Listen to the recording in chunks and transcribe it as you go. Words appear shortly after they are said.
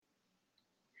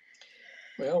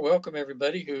Well, welcome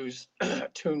everybody who's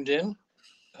tuned in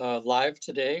live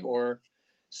today or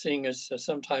seeing us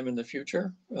sometime in the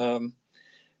future.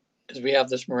 Because we have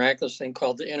this miraculous thing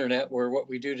called the internet, where what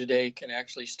we do today can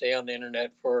actually stay on the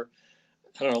internet for,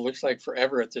 I don't know, looks like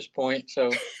forever at this point.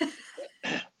 So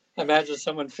imagine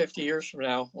someone 50 years from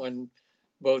now when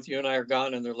both you and I are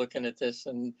gone and they're looking at this.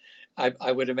 And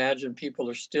I would imagine people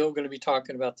are still going to be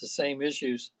talking about the same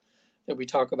issues that we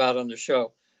talk about on the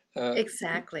show. Uh,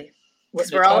 Exactly. what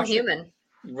Because we're all Natasha human.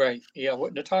 Right. Yeah.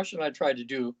 What Natasha and I tried to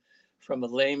do from a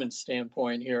layman's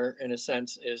standpoint here, in a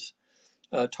sense, is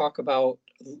talk about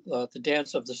the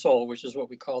dance of the soul, which is what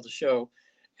we call the show.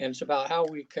 And it's about how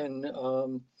we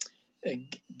can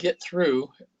get through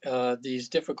these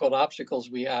difficult obstacles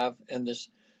we have and this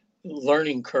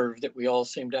learning curve that we all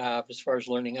seem to have as far as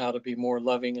learning how to be more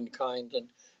loving and kind and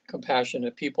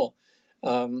compassionate people.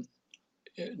 Um,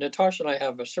 Natasha and I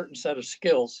have a certain set of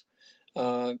skills.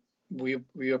 Uh,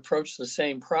 we approach the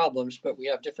same problems, but we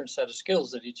have different set of skills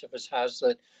that each of us has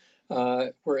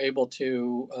that we're able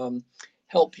to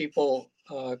help people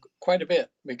quite a bit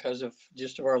because of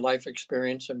just of our life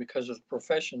experience and because of the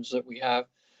professions that we have.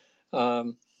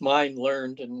 Mine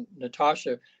learned, and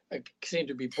Natasha seemed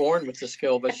to be born with the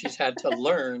skill, but she's had to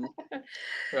learn,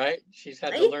 right? She's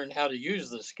had to Eh, learn how to use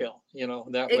the skill,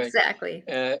 that way, Exactly.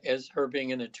 as her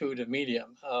being an intuitive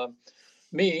medium.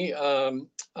 Me,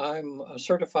 I'm a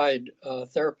certified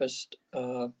therapist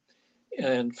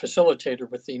and facilitator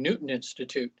with the Newton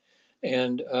Institute.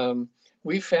 And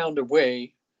we found a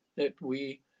way that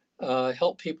we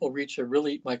help people reach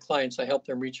my clients, I help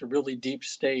them reach a really deep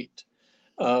state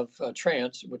of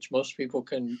trance, which most people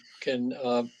can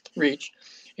reach.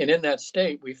 And in that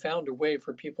state, we found a way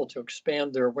for people to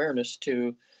expand their awareness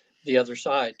to the other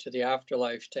side, to the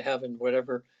afterlife, to heaven,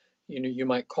 whatever you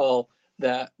might call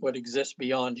that, what exists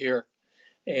beyond here.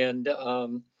 And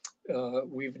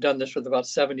we've done this with about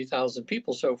 70,000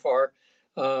 people so far.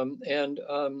 And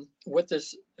what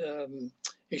this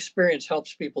experience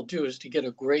helps people do is to get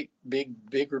a great,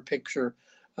 bigger picture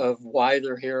of why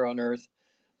they're here on Earth,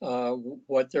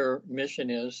 what their mission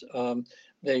is.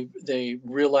 They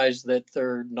realize that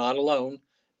they're not alone,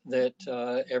 that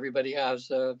everybody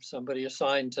has somebody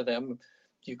assigned to them.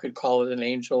 You could call it an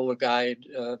angel, a guide,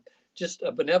 just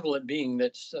a benevolent being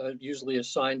that's usually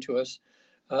assigned to us,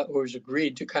 or has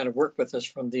agreed to kind of work with us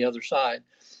from the other side.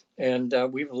 And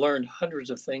we've learned hundreds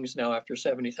of things now after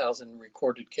 70,000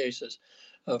 recorded cases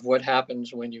of what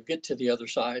happens when you get to the other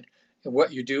side and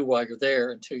what you do while you're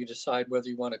there until you decide whether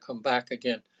you want to come back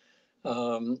again.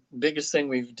 Biggest thing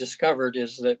we've discovered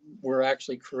is that we're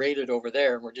actually created over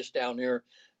there and we're just down here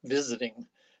visiting,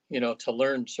 to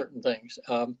learn certain things.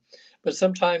 But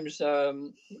sometimes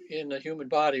in the human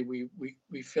body, we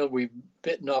feel we've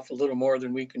bitten off a little more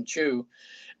than we can chew.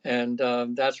 And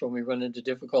that's when we run into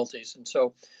difficulties. And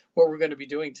so what we're going to be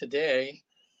doing today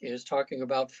is talking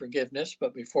about forgiveness.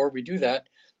 But before we do that,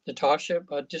 Natasha,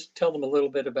 just tell them a little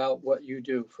bit about what you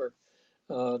do for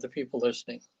the people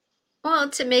listening.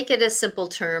 Well, to make it a simple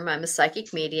term, I'm a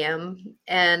psychic medium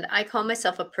and I call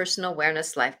myself a personal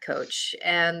awareness life coach.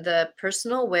 And the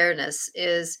personal awareness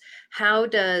is how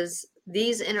does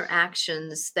these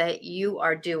interactions that you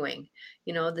are doing,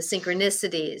 the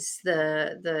synchronicities,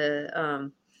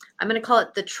 I'm going to call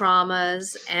it the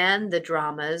traumas and the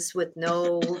dramas with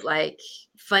no like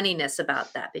funniness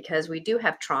about that because we do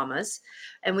have traumas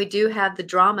and we do have the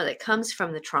drama that comes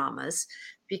from the traumas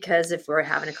because if we're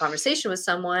having a conversation with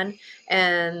someone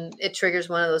and it triggers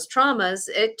one of those traumas,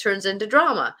 it turns into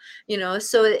drama,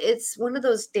 so it's one of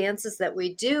those dances that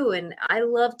we do. And I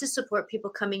love to support people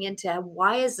coming into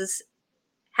why is this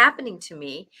happening to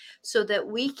me so that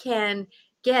we can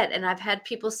and I've had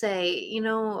people say,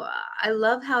 I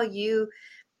love how you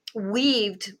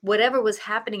weaved whatever was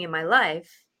happening in my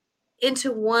life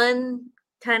into one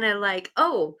kind of like,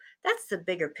 oh, that's the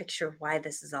bigger picture of why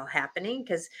this is all happening.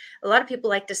 Because a lot of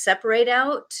people like to separate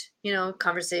out,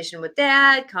 conversation with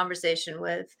dad, conversation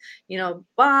with,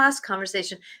 boss,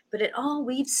 conversation, but it all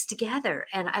weaves together.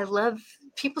 And I love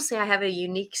people say I have a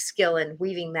unique skill in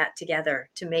weaving that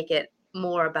together to make it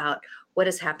more about what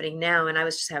is happening now. And I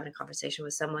was just having a conversation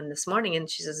with someone this morning and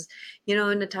she says,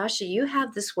 Natasha, you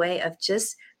have this way of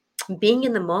just being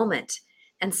in the moment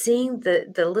and seeing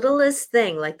the littlest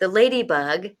thing like the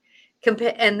ladybug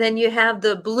and then you have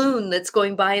the balloon that's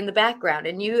going by in the background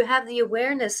and you have the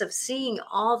awareness of seeing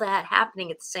all that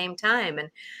happening at the same time and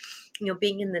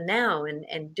being in the now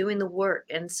and doing the work.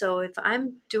 And so if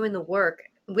I'm doing the work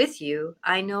with you,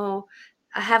 I know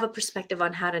I have a perspective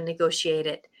on how to negotiate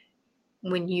it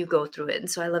when you go through it. And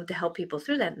so I love to help people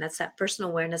through that. And that's that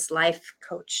personal awareness life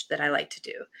coach that I like to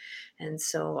do. And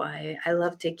so I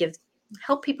love to give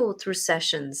help people through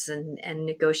sessions and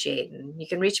negotiate. And you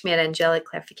can reach me at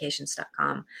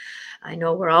angelicclarifications.com. I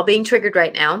know we're all being triggered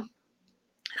right now.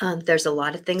 There's a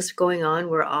lot of things going on.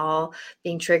 We're all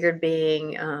being triggered,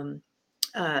 being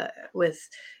with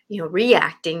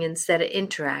reacting instead of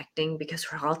interacting, because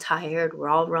we're all tired, we're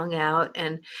all wrung out,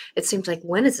 and it seems like,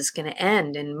 when is this going to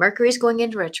end? And Mercury's going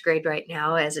into retrograde right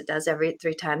now, as it does every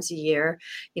 3 times a year.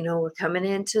 We're coming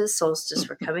into solstice,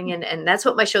 we're coming in, and that's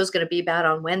what my show is going to be about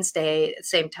on Wednesday,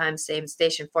 same time, same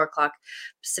station, 4 o'clock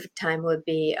Pacific time would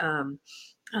be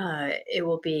it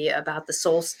will be about the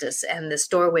solstice and this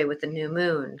doorway with the new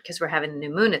moon, because we're having a new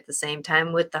moon at the same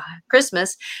time with the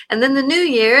Christmas and then the new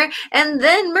year, and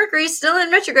then Mercury's still in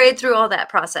retrograde through all that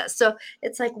process. So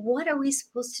it's like, what are we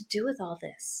supposed to do with all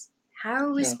this? How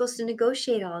are we supposed to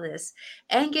negotiate all this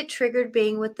and get triggered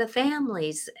being with the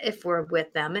families if we're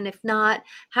with them? And if not,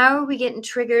 how are we getting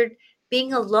triggered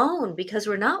being alone because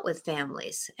we're not with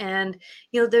families? And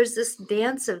there's this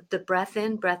dance of the breath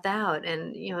in, breath out.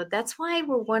 And that's why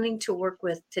we're wanting to work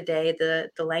with today the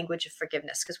language of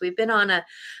forgiveness, because we've been on a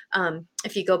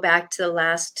if you go back to the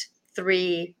last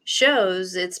 3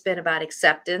 shows, it's been about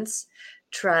acceptance,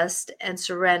 trust, and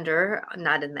surrender.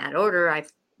 Not in that order.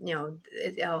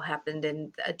 It all happened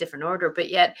in a different order,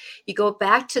 but yet you go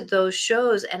back to those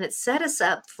shows and it set us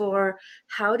up for,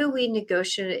 how do we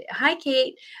negotiate? Hi,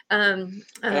 Kate.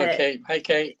 Okay. Hi,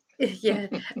 Kate. Yeah.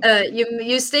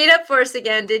 You stayed up for us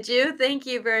again, did you? Thank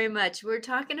you very much. We're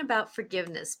talking about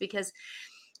forgiveness, because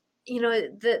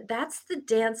that's the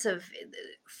dance of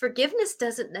forgiveness.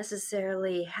 Doesn't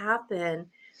necessarily happen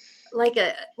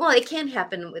it can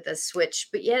happen with a switch,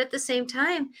 but yet at the same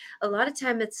time, a lot of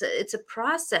time it's a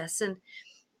process. And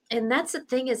that's the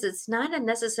thing, is it's not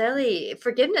necessarily,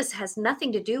 forgiveness has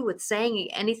nothing to do with saying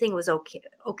anything was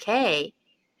okay,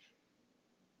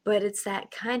 but it's that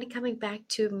kind of coming back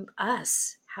to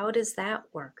us. How does that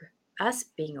work? Us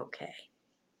being okay.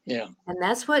 Yeah. And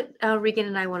that's what Regan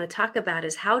and I want to talk about,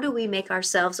 is how do we make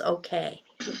ourselves okay?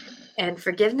 And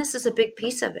forgiveness is a big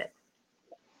piece of it.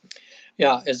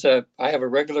 Yeah, I have a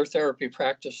regular therapy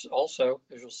practice also,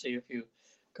 as you'll see if you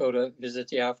go to Visit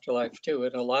the Afterlife too.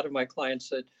 And a lot of my clients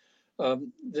said,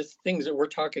 the things that we're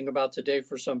talking about today,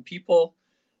 for some people,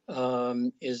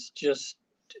 is just,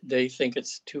 they think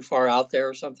it's too far out there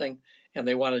or something, and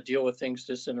they want to deal with things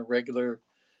just in a regular,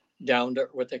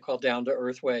 what they call down to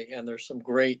earth way. And there's some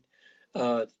great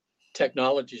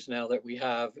technologies now that we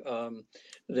have,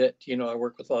 that, I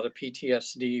work with a lot of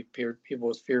PTSD, people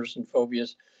with fears and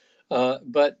phobias.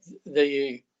 But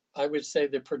I would say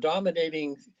the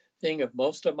predominating thing of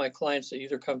most of my clients that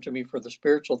either come to me for the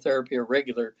spiritual therapy or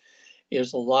regular,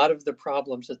 is a lot of the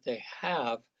problems that they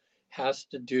have has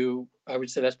to do, I would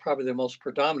say that's probably the most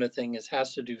predominant thing,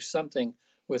 has to do something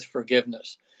with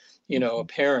forgiveness. A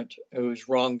parent who's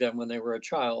wronged them when they were a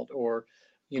child, or,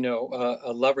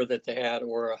 a lover that they had,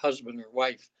 or a husband or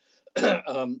wife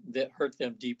that hurt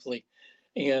them deeply.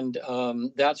 And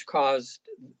that's caused,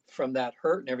 from that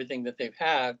hurt and everything that they've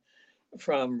had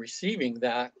from receiving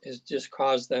that, has just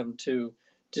caused them to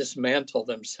dismantle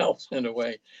themselves in a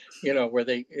way,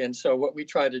 and so what we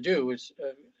try to do is,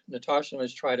 Natasha and I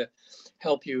try to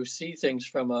help you see things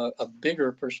from a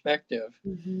bigger perspective,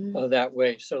 that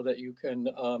way, so that you can,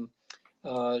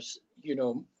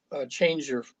 change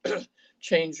your,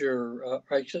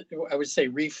 I would say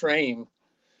reframe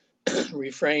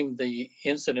the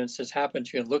incidents that's happened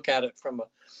to you, and look at it from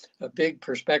a big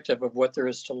perspective of what there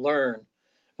is to learn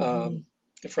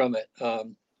from it,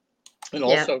 and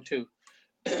also to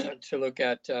look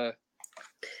at.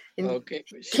 Okay,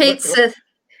 Kate says,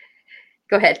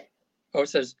 "Go ahead." Oh, it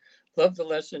says, "Love the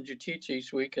lessons you teach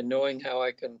each week, and knowing how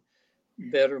I can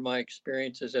better my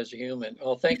experiences as a human."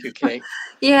 Oh, thank you, Kate.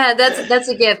 Yeah, that's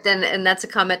a gift, and that's a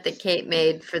comment that Kate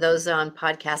made for those on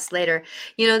podcasts later.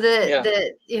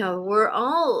 We're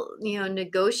all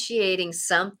negotiating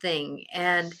something,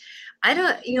 and I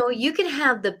don't, you can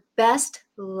have the best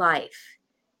life,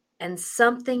 and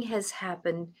something has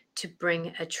happened to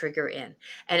bring a trigger in,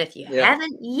 and if you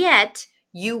haven't yet,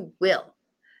 you will.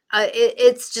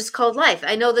 It's just called life.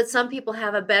 I know that some people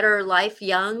have a better life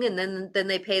young, and then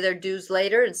they pay their dues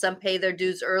later, and some pay their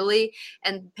dues early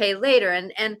and pay later.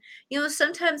 And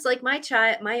sometimes, like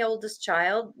my oldest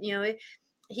child,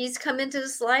 he's come into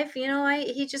this life.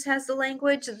 He just has the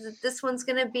language that this one's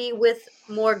going to be with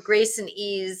more grace and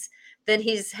ease than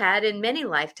he's had in many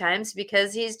lifetimes,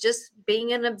 because he's just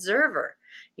being an observer.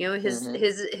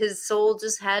 His soul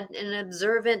just had an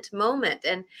observant moment,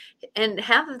 and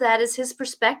half of that is his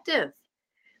perspective,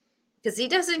 because he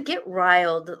doesn't get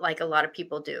riled like a lot of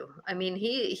people do. I mean,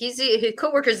 his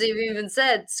coworkers have even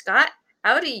said, "Scott,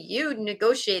 how do you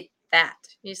negotiate that?"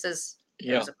 He says,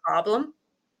 There Yeah. was a problem.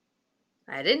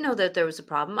 I didn't know that there was a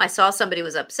problem. I saw somebody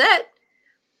was upset,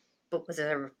 but was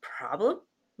there a problem?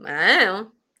 I don't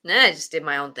know. Nah, I just did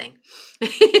my own thing.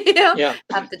 You know, Yeah.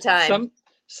 half the time.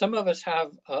 Some of us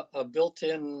have a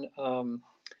built-in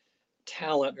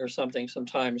talent or something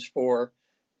sometimes for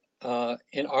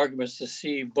in arguments to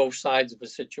see both sides of a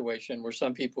situation where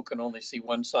some people can only see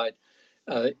one side.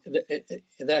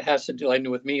 That has to do, I know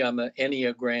with me, I'm an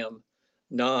Enneagram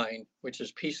 9, which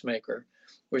is peacemaker,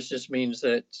 which just means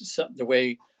that the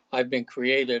way I've been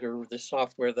created or the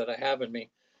software that I have in me,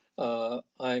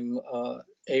 I'm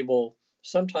able,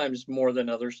 sometimes more than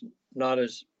others, not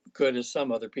as good as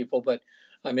some other people, but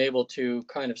I'm able to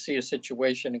kind of see a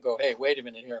situation and go, hey, wait a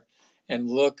minute here, and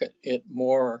look at it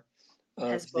more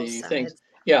of Has both the things. sides.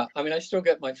 Yeah, I mean, I still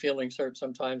get my feelings hurt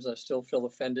sometimes. I still feel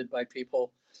offended by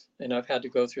people, and I've had to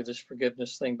go through this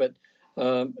forgiveness thing, but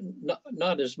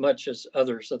not as much as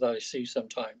others that I see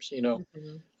sometimes,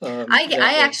 Mhm. that I way.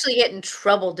 actually get in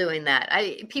trouble doing that.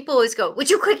 I People always go, "Would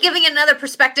you quit giving another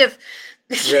perspective?"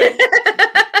 Right.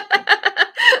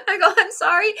 I go, "I'm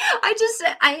sorry.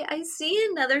 I see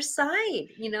another side,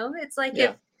 you know? It's like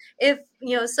Yeah. if,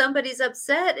 you know, somebody's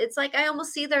upset, it's like I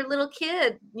almost see their little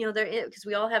kid, you know, they're because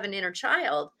we all have an inner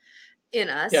child in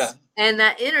Yeah. us, and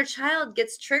that inner child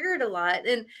gets triggered a lot,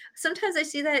 and sometimes I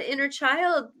see that inner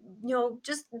child, you know,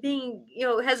 just being, you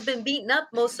know, has been beaten up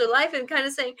most of their life and kind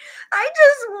of saying, I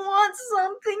just want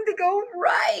something to go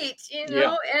right, you Yeah.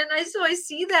 know. And I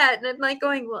see that, and I'm like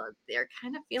going, well, they're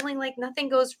kind of feeling like nothing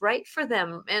goes right for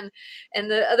them, and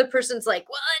the other person's like,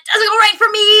 well, it doesn't go right for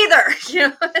me either. You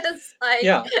know, it's like,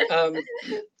 Yeah.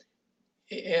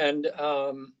 And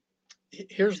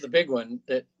here's the big one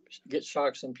that gets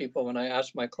shocks in people when I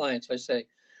ask my clients, I say,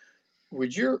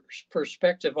 would your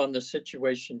perspective on the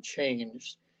situation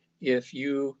change if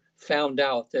you found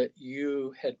out that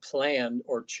you had planned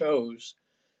or chose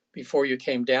before you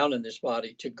came down in this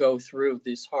body to go through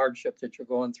this hardship that you're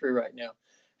going through right now?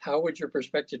 How would your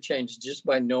perspective change just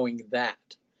by knowing that?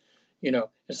 And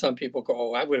some people go,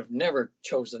 oh, I would have never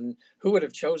chosen, who would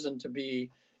have chosen to be,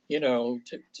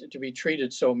 to be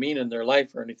treated so mean in their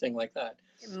life or anything like that?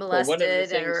 Well, one of the molested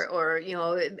things, or you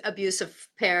know, abusive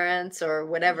parents or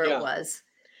whatever it yeah, was.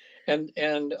 and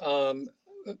in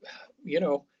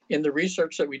the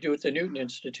research that we do at the Newton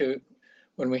Institute,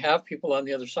 when we have people on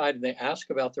the other side and they ask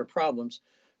about their problems,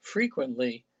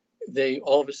 frequently they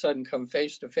all of a sudden come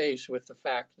face to face with the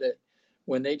fact that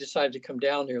when they decided to come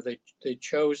down here, they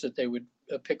chose that they would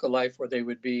pick a life where they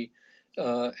would be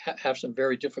have some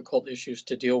very difficult issues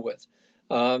to deal with.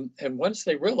 And once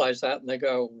they realize that and they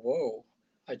go, "Whoa,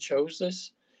 I chose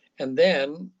this," and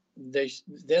then they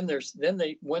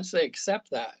once they accept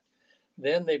that,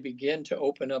 then they begin to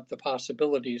open up the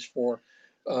possibilities for,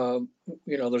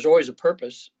 there's always a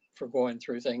purpose for going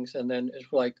through things. And then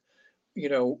it's like, you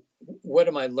know, what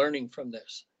am I learning from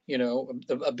this?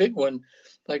 A big one,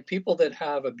 like people that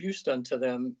have abuse done to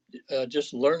them,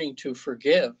 just learning to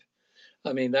forgive.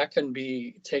 I mean, that can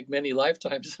take many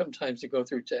lifetimes sometimes to go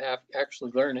through to have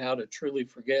actually learn how to truly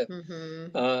forgive. Hmm.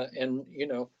 And,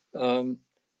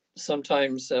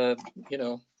 sometimes,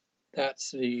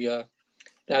 that's the,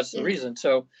 that's the Yeah. reason.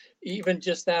 So even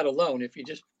just that alone, if you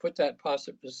just put that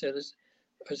positive,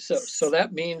 so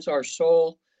that means our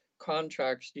soul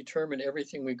contracts determine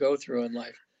everything we go through in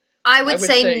life. I I would would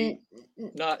say say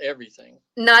not everything.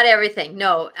 not everything.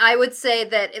 No, I would say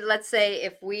that let's say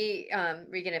if we,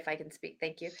 Regan, if I can speak,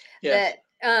 thank you. Yes.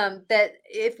 That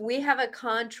if we have a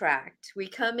contract, we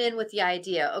come in with the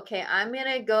idea, okay, I'm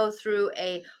going to go through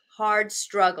a hard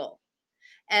struggle.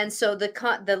 And so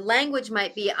the language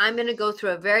might be, I'm going to go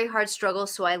through a very hard struggle,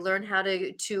 so I learn how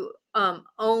to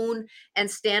own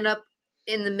and stand up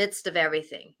in the midst of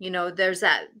everything. You know, there's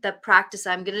that practice.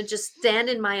 I'm going to just stand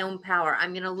in my own power.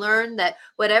 I'm going to learn that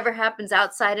whatever happens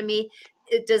outside of me,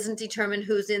 it doesn't determine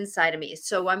who's inside of me.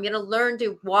 So I'm going to learn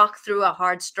to walk through a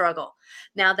hard struggle.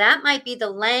 Now that might be the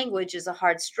language is a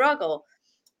hard struggle,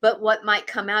 but what might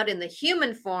come out in the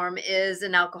human form is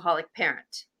an alcoholic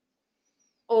parent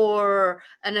or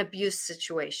an abuse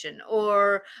situation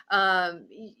or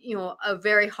you know, a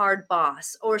very hard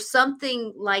boss or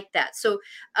something like that. So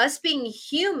us being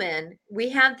human, we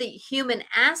have the human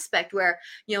aspect where,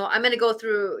 you know, I'm going to go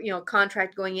through, you know,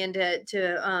 contract going into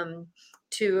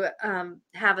to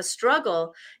have a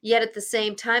struggle, yet at the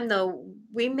same time though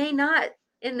we may not,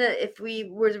 in the if we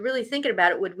were really thinking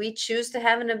about it, would we choose to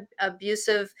have an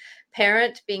abusive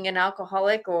parent being an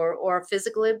alcoholic or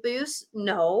physical abuse?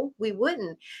 No, we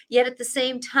wouldn't. Yet at the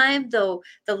same time, though,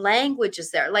 the language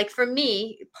is there. Like for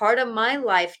me, part of my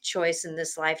life choice in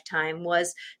this lifetime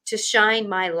was to shine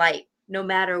my light no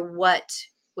matter what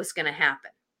was going to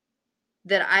happen.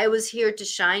 that I was here to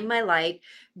shine my light,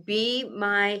 be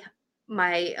my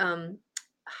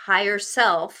higher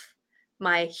self,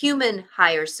 my human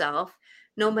higher self,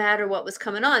 no matter what was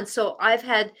coming on. So I've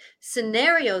had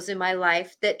scenarios in my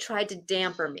life that tried to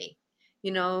damper me,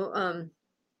 you know,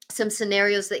 some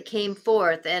scenarios that came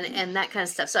forth and that kind of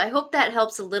stuff. So I hope that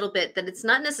helps a little bit, that it's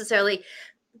not necessarily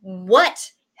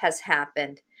what has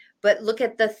happened, but look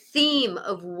at the theme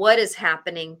of what is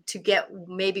happening to get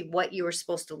maybe what you were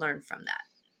supposed to learn from that.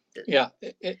 Yeah,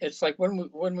 it's like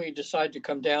when we decide to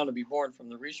come down and be born, from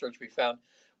the research we found,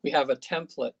 we have a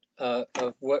template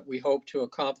of what we hope to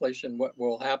accomplish and what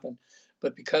will happen.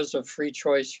 But because of free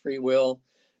choice, free will,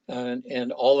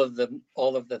 and all of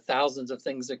the thousands of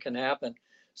things that can happen,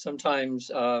 sometimes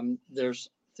there's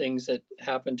things that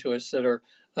happen to us that are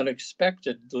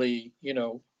unexpectedly,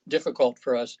 difficult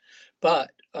for us.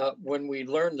 But when we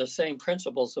learn the same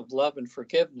principles of love and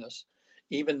forgiveness,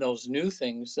 even those new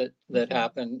things that Mhm.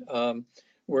 happen,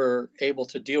 we're able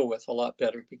to deal with a lot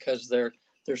better because they're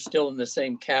still in the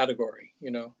same category,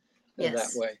 in that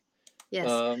Yes. way. Yes.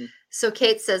 Um, So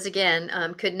Kate says again,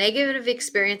 could negative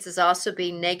experiences also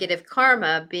be negative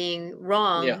karma, being yeah,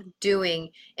 wrong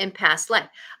doing in past life?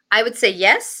 I would say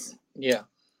yes. yeah,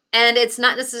 And it's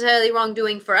not necessarily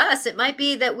wrongdoing for us. It might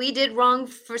be that we did wrong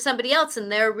for somebody else and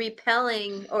they're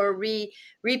repelling or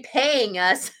repaying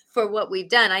us for what we've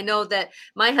done. I know that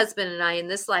my husband and I in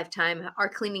this lifetime are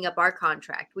cleaning up our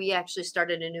contract. We actually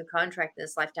started a new contract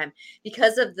this lifetime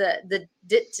because of the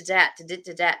dit to dat, to dit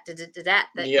to dat, to dit to dat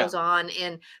that yeah, goes on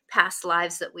in past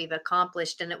lives that we've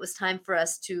accomplished. And it was time for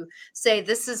us to say,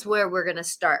 this is where we're going to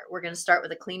start. We're going to start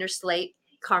with a cleaner slate,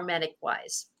 karmatic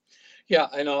wise. yeah.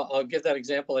 And I'll give that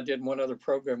example. I did one other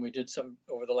program we did some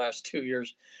over the last 2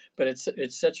 years, but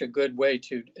it's such a good way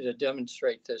to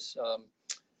demonstrate this,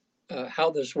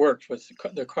 how this works with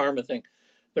the karma thing.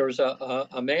 There was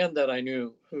a man that I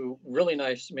knew, who really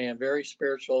nice man, very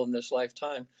spiritual in this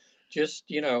lifetime, just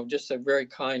a very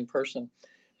kind person.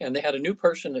 And they had a new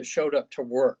person that showed up to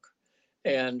work.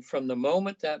 And from the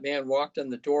moment that man walked in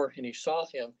the door and he saw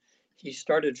him, he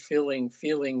started feeling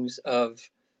feelings of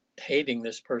hating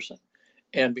this person.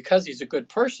 And because he's a good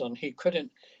person, he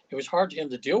couldn't, it was hard for him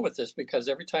to deal with this, because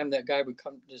every time that guy would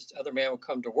come, this other man would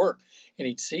come to work and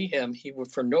he'd see him, he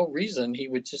would, for no reason, he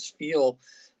would just feel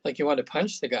like he wanted to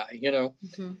punch the guy.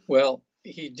 Mhm. Well,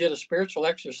 he did a spiritual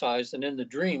exercise, and in the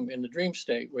dream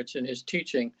state, which in his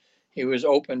teaching, he was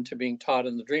open to being taught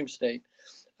in the dream state.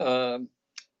 Um,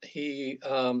 he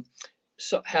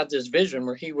had this vision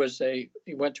where he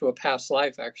went to a past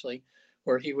life, actually,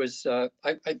 where he was,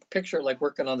 I picture it like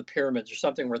working on the pyramids or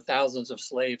something, where thousands of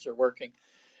slaves are working.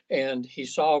 And he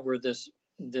saw where this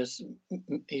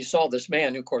he saw this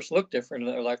man, who of course looked different in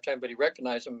their lifetime, but he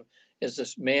recognized him as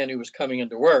this man who was coming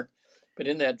into work. But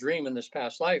in that dream, in this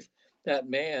past life, that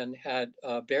man had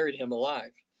buried him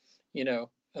alive,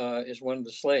 as one of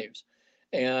the slaves.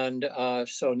 And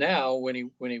so now when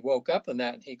he woke up in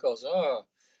that, he goes, oh,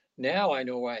 now I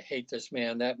know why I hate this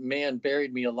man. That man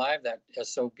buried me alive, that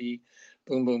SOB,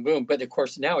 boom, boom, boom. But of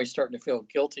course, now he's starting to feel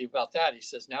guilty about that. He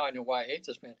says, now I know why I hate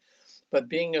this man. But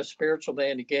being a spiritual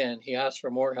man again, he asked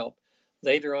for more help.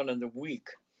 Later on in the week,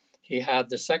 he had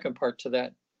the second part to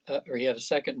that, or he had a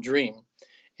second dream.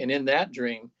 And in that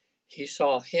dream, he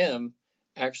saw him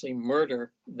actually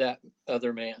murder that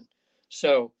other man.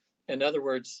 So, in other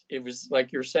words, it was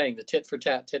like you're saying, the tit for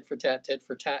tat, tit for tat, tit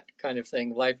for tat kind of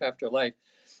thing, life after life.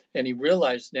 And he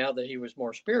realized, now that he was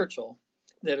more spiritual,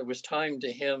 that it was time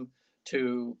to him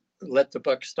to let the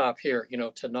buck stop here,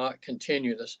 to not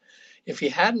continue this. If he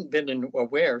hadn't been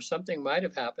aware, something might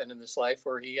have happened in this life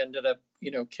where he ended up,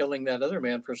 killing that other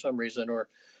man for some reason, or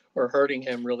hurting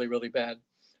him really, really bad.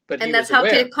 But he And that's was how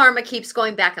aware, karma keeps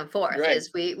going back and forth, right?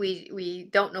 is we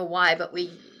don't know why, but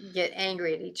we get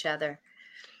angry at each other.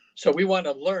 So we want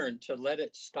to learn to let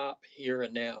it stop here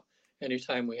and now,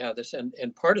 anytime we have this.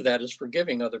 And part of that is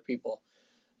forgiving other people,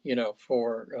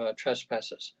 for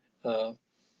trespasses. Uh,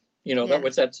 Yeah.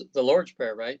 that's the Lord's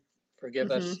Prayer, right? Forgive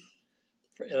Hmm. us,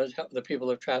 for the people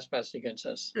who have trespassed against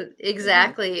us. Mhm.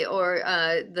 Exactly. Or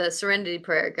the serenity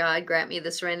prayer, God grant me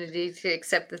the serenity to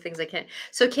accept the things I can't.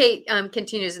 So Kate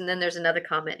continues, and then there's another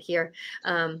comment here.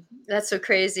 That's so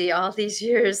crazy. All these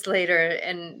years later,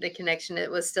 and the connection, it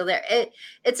was still there.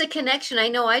 It's a connection. I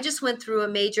know. I just went through a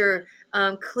major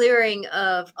clearing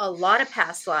of a lot of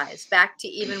past lives, back to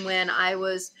even when I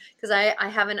was, because I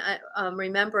have an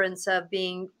remembrance of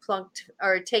being plunked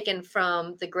or taken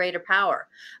from the greater power,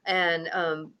 and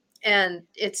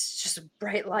it's just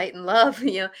bright light and love,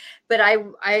 but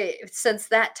I since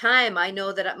that time, I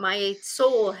know that my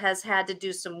soul has had to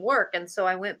do some work, and so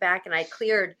I went back and I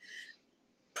cleared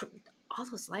all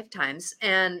those lifetimes,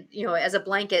 and as a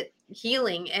blanket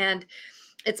healing. And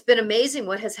it's been amazing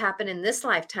what has happened in this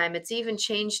lifetime. It's even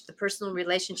changed the personal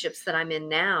relationships that I'm in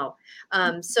now.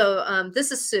 So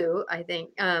this is Sue, I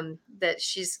think, that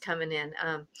she's coming in.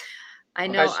 I Hi,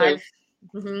 know Sue.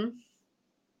 Mhm.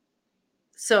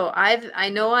 I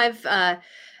know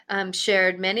I've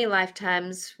shared many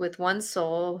lifetimes with one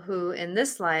soul who in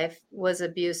this life was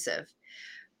abusive,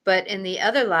 but in the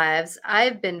other lives,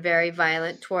 I've been very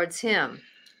violent towards him.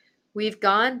 We've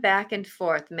gone back and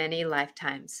forth many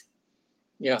lifetimes.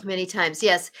 Yeah. Many times,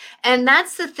 yes. And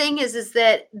that's the thing is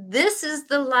that this is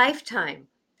the lifetime.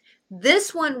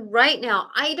 This one right now,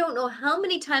 I don't know how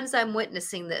many times I'm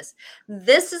witnessing this.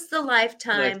 This is the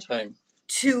lifetime Lifetime.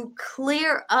 to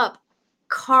clear up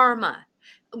karma.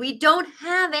 We don't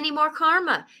have any more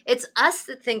karma. It's us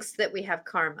that thinks that we have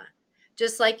karma.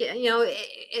 Just like,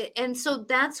 and so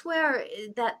that's where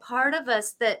that part of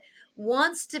us that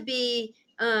wants to be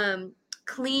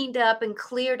cleaned up and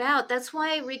cleared out. That's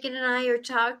why Regan and I are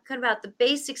talking about the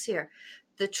basics here,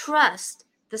 the trust,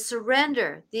 the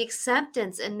surrender, the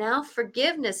acceptance, and now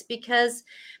forgiveness. Because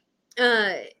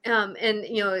and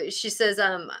she says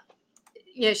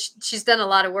she's done a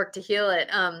lot of work to heal it.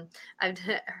 I've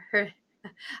her,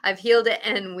 I've healed it,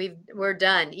 and we're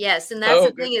done. Yes, and that's Oh,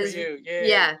 the good thing for is, you.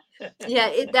 Yay. yeah,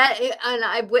 and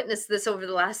I've witnessed this over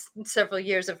the last several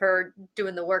years of her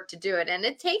doing the work to do it, and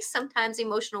it takes sometimes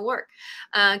emotional work.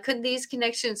 Could these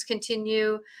connections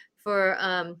continue for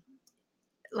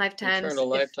lifetimes Eternal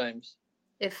lifetimes.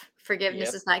 if forgiveness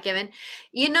Yep. is not given?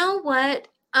 You know what?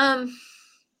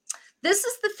 This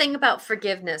is the thing about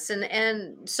forgiveness,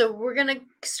 and so we're going to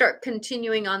start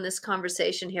continuing on this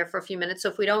conversation here for a few minutes. So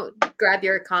if we don't grab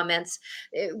your comments,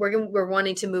 we're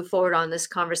wanting to move forward on this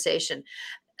conversation.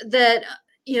 That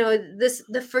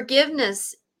the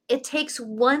forgiveness, it takes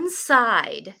one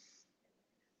side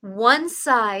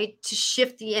to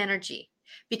shift the energy,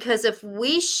 because if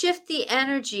we shift the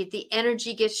energy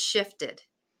gets shifted.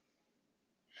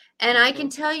 And I can Hmm.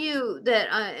 tell you that,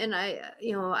 and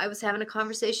I was having a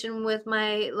conversation with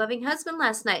my loving husband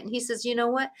last night, and he says, "You know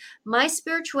what? My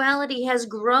spirituality has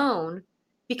grown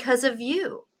because of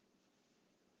you."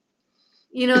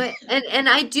 And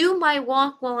I do my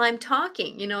walk while I'm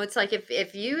talking. It's like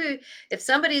if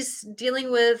somebody's dealing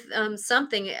with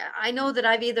something, I know that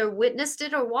I've either witnessed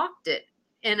it or walked it.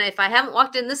 And if I haven't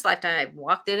walked it in this lifetime, I've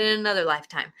walked it in another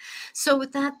lifetime. So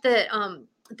with that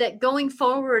going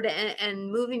forward and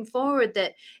moving forward,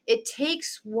 that it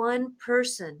takes one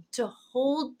person to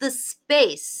hold the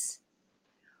space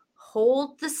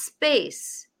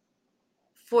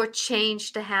for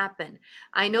change to happen.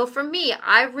 I know for me,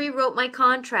 I rewrote my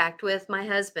contract with my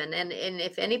husband. And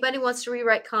if anybody wants to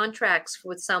rewrite contracts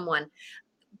with someone,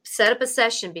 set up a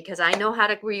session, because I know how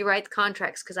to rewrite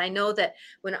contracts. Because I know that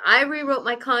when I rewrote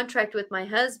my contract with my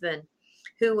husband,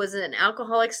 who was an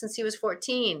alcoholic since he was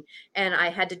 14, and I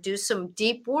had to do some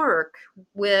deep work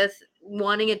with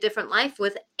wanting a different life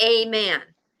with a man.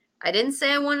 I didn't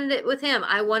say I wanted it with him.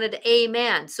 I wanted a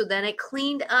man. So then it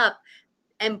cleaned up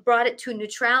and brought it to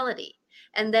neutrality.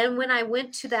 And then when I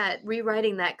went to that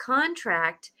rewriting that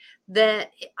contract,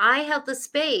 that I held the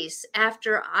space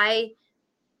after I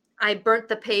burnt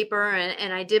the paper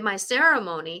and I did my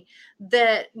ceremony,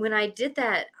 that when I did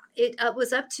that, it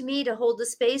was up to me to hold the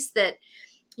space. That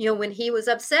when he was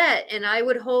upset, and I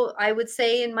would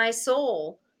say in my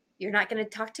soul, "You're not going to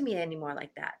talk to me anymore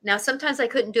like that." Now sometimes I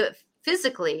couldn't do it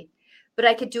physically, but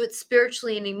I could do it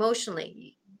spiritually and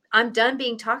emotionally. I'm done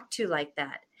being talked to like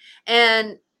that.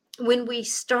 And when we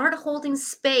start holding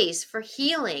space for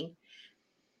healing,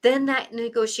 then that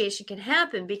negotiation can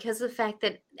happen, because of the fact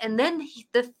that, and then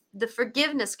the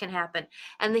forgiveness can happen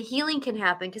and the healing can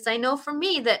happen. Because I know for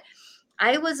me that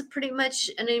I was pretty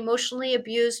much an emotionally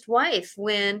abused wife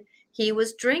when he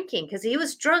was drinking, because he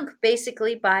was drunk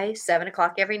basically by 7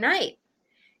 o'clock every night.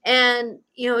 And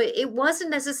it wasn't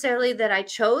necessarily that I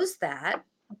chose that,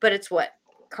 but it's what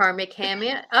karmic came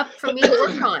up for me to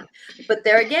work on. But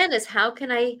there again is, how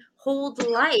can I hold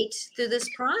light through this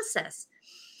process?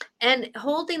 And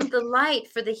holding the light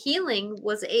for the healing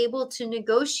was able to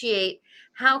negotiate,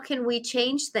 how can we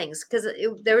change things? Because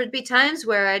there would be times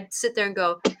where I'd sit there and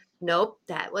go, "Nope,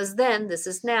 that was then, this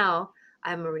is now.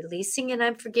 I'm releasing and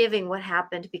I'm forgiving what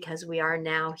happened, because we are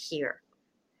now here."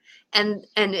 And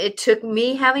it took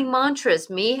me having mantras,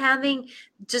 me having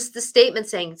just the statement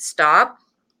saying, "Stop,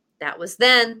 that was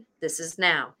then, this is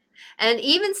now." And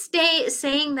even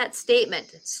saying that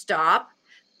statement, "Stop,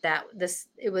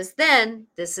 it was then,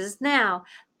 this is now,"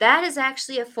 that is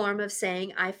actually a form of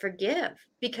saying I forgive,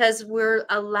 because we're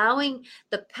allowing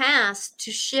the past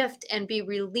to shift and be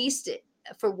released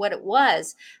for what it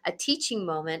was, a teaching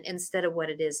moment instead of what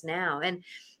it is now. And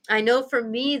I know for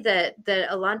me that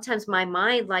a lot of times my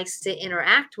mind likes to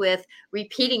interact with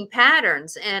repeating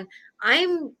patterns, and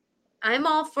I'm I'm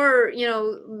all for,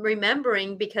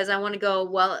 remembering, because I want to go,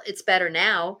 well, it's better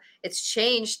now. It's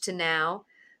changed to now.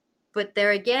 But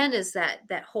there again is that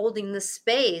holding the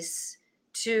space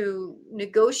to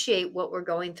negotiate what we're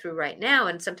going through right now.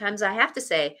 And sometimes we have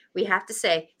to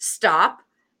say, stop.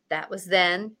 That was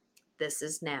then, this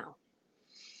is now.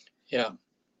 Yeah.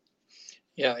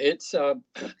 Yeah. It's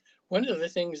one of the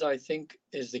things I think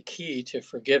is the key to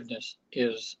forgiveness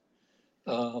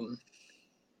um,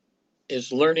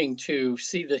 is learning to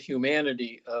see the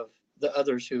humanity of the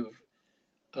others who've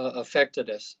affected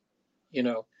us. You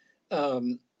know,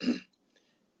 um,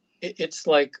 it's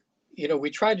like, we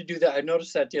try to do that. I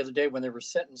noticed that the other day when they were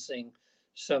sentencing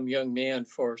some young man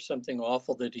for something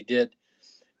awful that he did.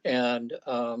 And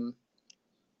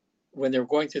when they were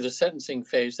going through the sentencing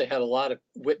phase, they had a lot of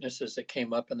witnesses that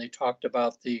came up and they talked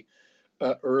about the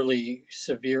early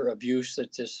severe abuse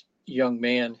that this young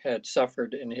man had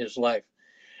suffered in his life.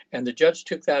 And the judge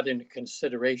took that into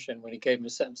consideration when he gave him a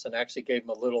sentence, and actually gave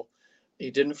him he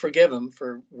didn't forgive him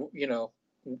for,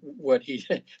 what he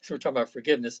did. So we're talking about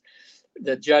forgiveness.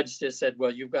 The judge just said,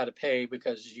 well, you've got to pay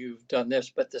because you've done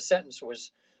this. But the sentence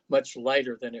was much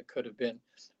lighter than it could have been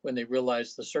when they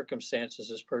realized the circumstances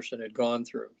this person had gone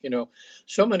through.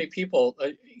 So many people,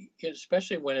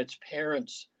 especially when it's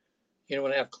parents,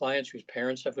 when I have clients whose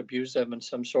parents have abused them in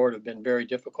some sort, have been very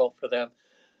difficult for them.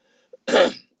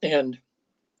 And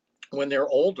when they're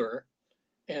older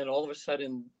and all of a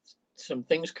sudden some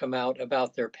things come out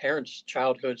about their parents'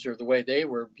 childhoods or the way they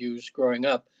were abused growing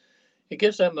up, it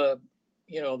gives them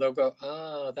they'll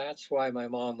go, that's why my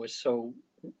mom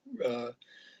uh,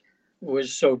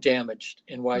 was so damaged,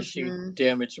 and why she Hmm.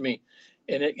 damaged me.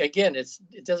 And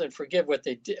it doesn't forgive what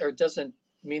they did, or it doesn't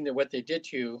mean that what they did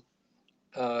to you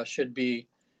should be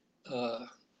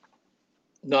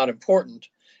not important,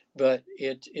 but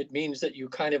it means that you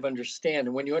kind of understand.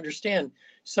 And when you understand,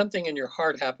 something in your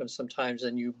heart happens sometimes,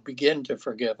 and you begin to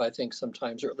forgive, I think,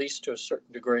 sometimes, or at least to a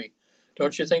certain degree.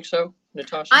 Don't you Hmm. think so,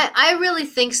 Natasha? I really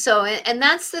think so. And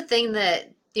that's the thing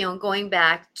that, going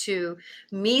back to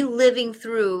me living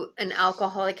through an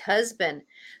alcoholic husband,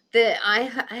 that I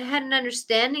had an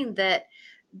understanding that,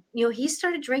 he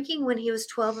started drinking when he was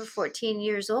 12 or 14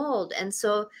 years old. And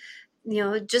so,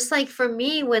 just like for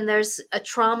me, when there's a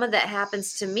trauma that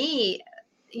happens to me,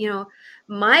 you know,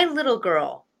 my little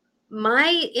girl,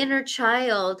 my inner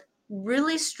child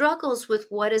really struggles with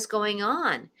what is going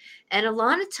on. And a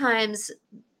lot of times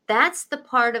that's the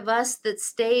part of us that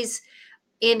stays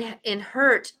in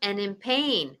hurt and in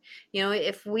pain.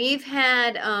 If we've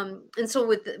had and so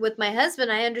with my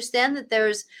husband, I understand that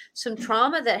there's some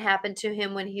trauma that happened to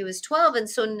him when he was 12. And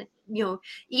so,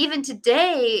 even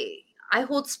today I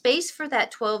hold space for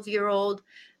that 12-year-old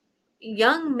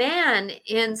young man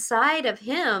inside of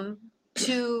him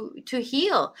to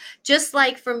heal. Just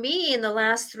like for me in the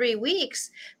last 3 weeks,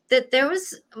 that there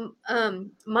was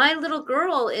my little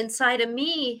girl inside of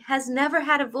me has never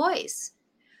had a voice,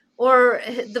 or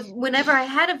whenever I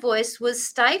had a voice was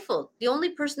stifled. The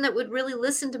only person that would really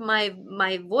listen to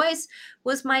my voice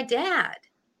was my dad,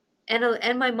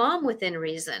 and my mom within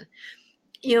reason.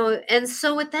 And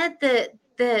so with that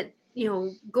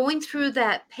going through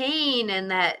that pain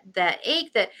and that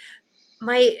ache, that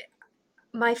my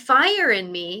my fire in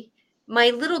me, my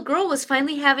little girl was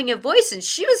finally having a voice, and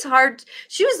she was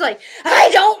like, I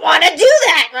don't want to do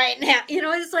that right now.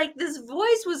 It's like this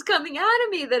voice was coming out of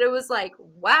me that it was like,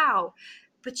 wow.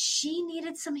 But she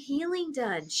needed some healing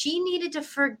done. She needed to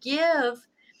forgive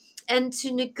and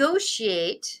to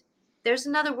negotiate. There's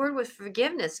another word with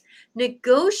forgiveness.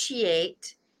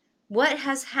 Negotiate what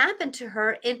has happened to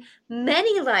her in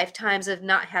many lifetimes of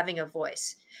not having a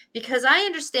voice. Because I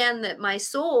understand that my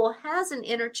soul has an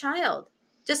inner child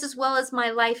just as well as my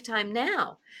lifetime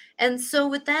now. And so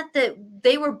with that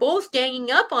they were both ganging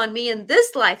up on me in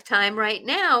this lifetime right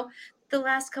now, the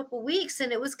last couple weeks.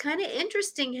 And it was kind of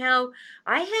interesting how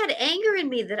I had anger in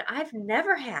me that I've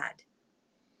never had,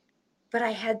 but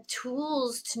I had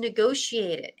tools to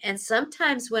negotiate it. And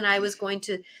sometimes when I was going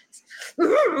to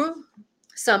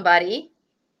somebody,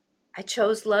 I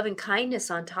chose love and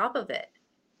kindness on top of it,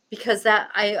 because that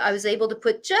I was able to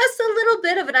put just a little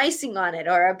bit of an icing on it,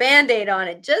 or a band-aid on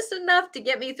it, just enough to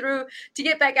get me through, to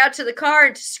get back out to the car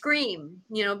and to scream,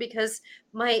 because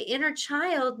my inner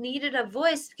child needed a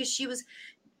voice, because she was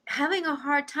having a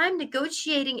hard time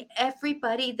negotiating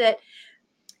everybody that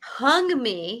hung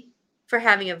me for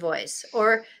having a voice,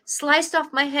 or sliced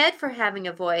off my head for having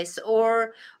a voice,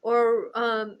 or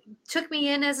took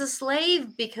me in as a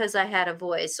slave because I had a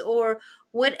voice, or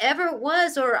whatever it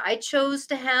was, or I chose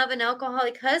to have an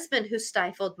alcoholic husband who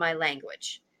stifled my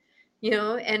language,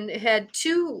 and had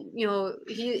two,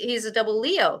 he's a double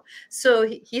Leo. So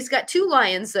he's got two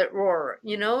lions that roar,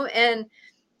 and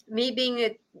me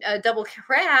being a double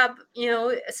crab,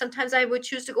 sometimes I would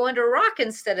choose to go under a rock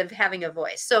instead of having a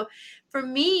voice. So for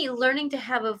me, learning to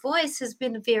have a voice has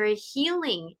been very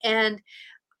healing, and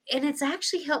it's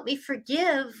actually helped me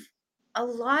forgive a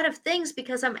lot of things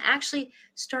because I'm actually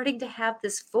starting to have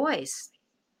this voice.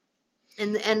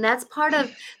 And that's part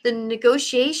of the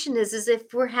negotiation is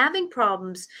if we're having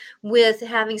problems with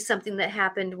having something that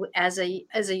happened as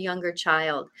a younger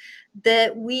child,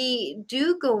 that we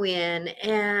do go in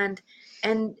and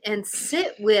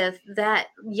sit with that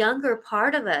younger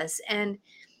part of us. And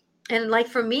like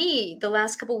for me, the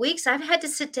last couple of weeks, I've had to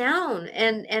sit down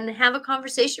and have a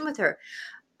conversation with her.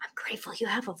 I'm grateful you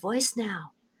have a voice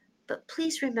now, but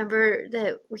please remember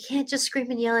that we can't just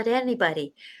scream and yell at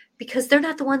anybody, because they're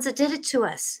not the ones that did it to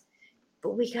us.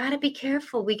 But we got to be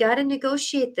careful. We got to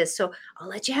negotiate this. So I'll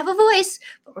let you have a voice,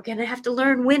 but we're going to have to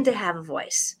learn when to have a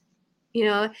voice.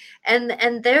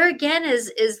 And there again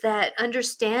is that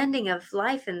understanding of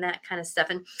life and that kind of stuff.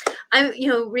 And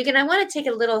Regan, I want to take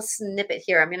a little snippet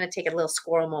here. I'm going to take a little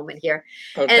squirrel moment here.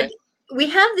 Okay. And we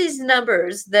have these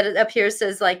numbers that up here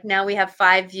says, like, now we have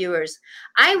 5 viewers.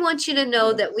 I want you to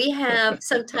know that we have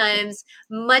sometimes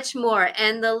much more,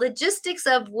 and the logistics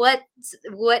of what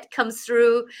comes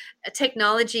through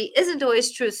technology isn't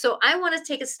always true. So I want to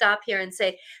take a stop here and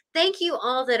say thank you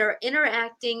all that are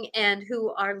interacting and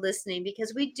who are listening,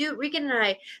 because we do, Regan and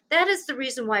I, that is the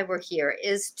reason why we're here,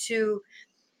 is to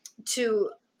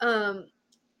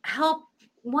help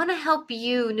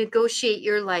you negotiate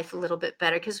your life a little bit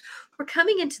better, because we're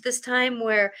coming into this time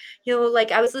where,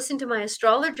 like I was listening to my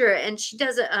astrologer, and she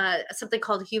does something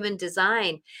called human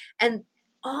design, and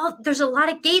there's a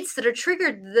lot of gates that are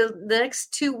triggered the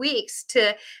next 2 weeks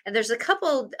and there's a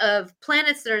couple of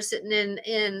planets that are sitting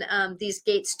in these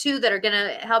gates too, that are going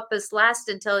to help us last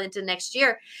until into next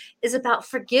year, is about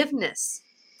forgiveness.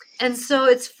 And so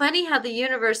it's funny how the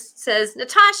universe says,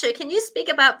 Natasha, can you speak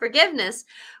about forgiveness?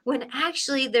 When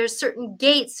actually there's certain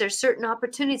gates, there's certain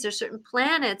opportunities, there's certain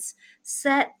planets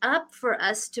set up for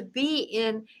us to be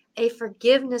in a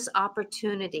forgiveness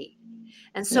opportunity.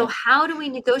 And so how do we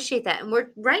negotiate that? And we're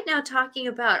right now talking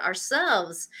about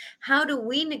ourselves. How do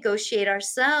we negotiate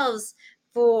ourselves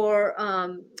for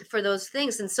those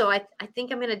things? And so I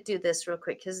think I'm going to do this real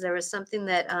quick, because there was something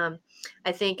that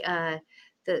I think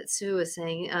that Sue was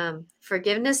saying.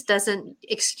 Forgiveness doesn't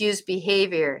excuse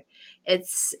behavior.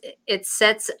 It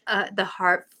sets the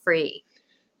heart free.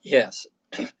 Yes.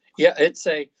 Yeah, it's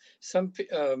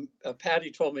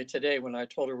Patty told me today, when I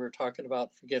told her we were talking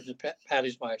about forgiveness.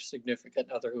 Patty's my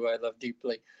significant other, who I love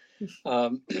deeply.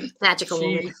 Magical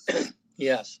woman.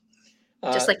 Yes.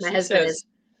 Just like my husband is.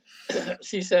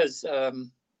 She says,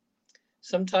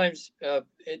 sometimes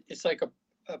it's like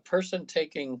a person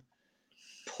taking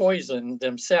poison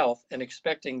themselves and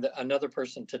expecting another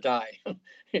person to die.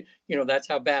 That's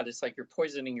how bad. It's like you're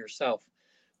poisoning yourself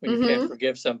when you can't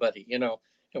forgive somebody, and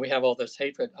we have all this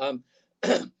hatred.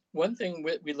 One thing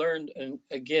we learned,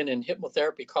 again, in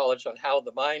hypnotherapy college, on how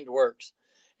the mind works,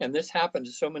 and this happened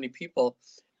to so many people,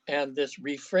 and this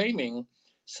reframing,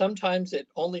 sometimes it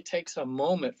only takes a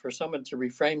moment for someone to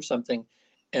reframe something,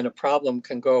 and a problem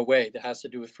can go away that has to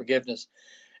do with forgiveness.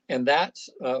 And that's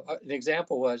an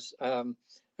example was a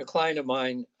client of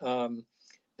mine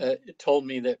told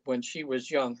me that when she was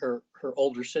young, her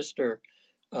older sister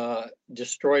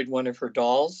destroyed one of her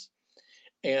dolls,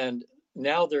 and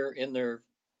now they're in their,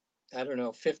 I don't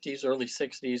know, 50s, early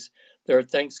 60s. They're at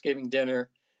Thanksgiving dinner,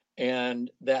 and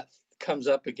that comes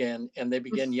up again, and they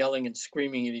begin yelling and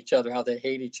screaming at each other, how they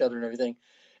hate each other and everything.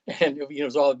 And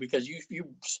it's all because you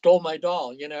stole my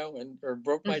doll, or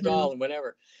broke my doll and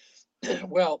whatever.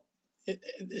 Well,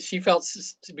 she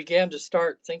began to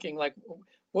start thinking, like,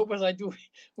 what was I doing?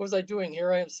 What was I doing?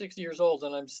 Here I am, 60 years old,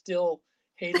 and I'm still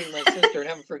hating my sister and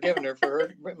haven't forgiven her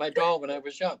for my doll when I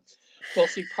was young. Well,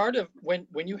 see, part of when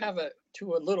you have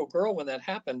to a little girl, when that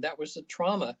happened, that was a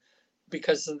trauma,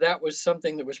 because that was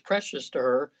something that was precious to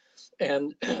her,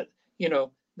 and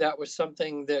that was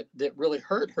something that really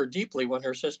hurt her deeply when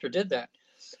her sister did that.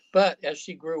 But as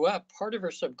she grew up, part of her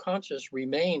subconscious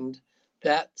remained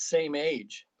that same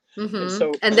age. And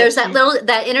so, and there's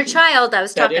that inner child I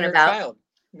was talking about. Child,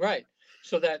 right?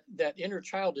 So that inner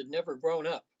child had never grown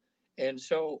up, and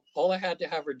so all I had to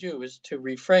have her do is to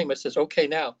reframe it. Says, okay,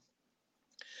 now,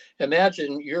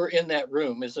 imagine you're in that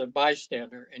room as a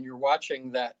bystander and you're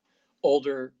watching that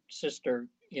older sister,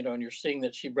 and you're seeing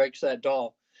that she breaks that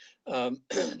doll.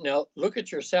 Now look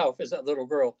at yourself as that little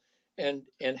girl, and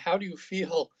how do you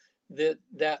feel that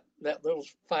little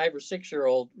 5 or 6 year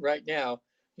old right now,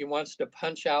 he wants to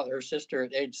punch out her sister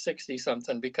at age 60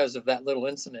 something because of that little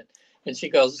incident. And she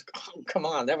goes, oh, come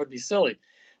on, that would be silly.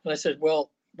 And I said,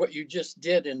 well, what you just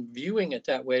did in viewing it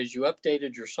that way is you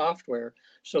updated your software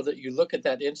so that you look at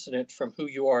that incident from who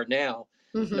you are now,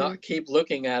 Mm-hmm. not keep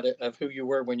looking at it of who you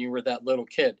were when you were that little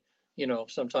kid,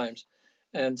 sometimes.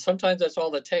 And sometimes that's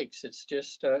all it takes. It's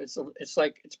just, it's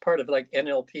like, it's part of like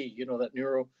NLP, that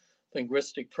neuro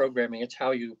linguistic programming. It's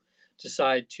how you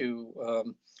decide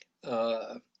to,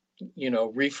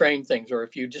 reframe things. Or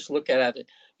if you just look at it,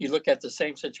 you look at the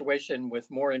same situation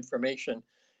with more information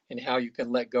and how you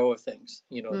can let go of things,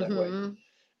 that way.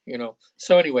 Mm-hmm.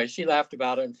 So anyway, she laughed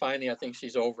about it, and finally I think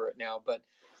she's over it now. But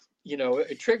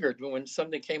it triggered when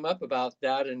something came up about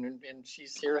that, and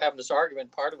she's here having this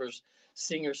argument. Part of her's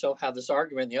seeing herself have this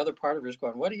argument, and the other part of her's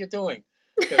going, what are you doing?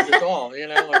 Because it's all,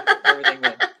 and everything.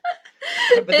 But that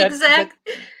but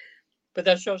Exactly. but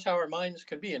that shows how our minds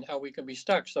can be and how we can be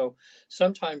stuck. So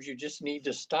sometimes you just need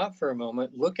to stop for a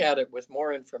moment, look at it with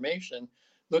more information,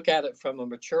 look at it from a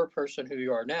mature person who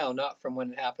you are now, not from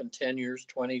when it happened 10 years,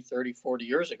 20, 30, 40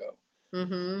 years ago.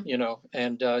 Mm-hmm.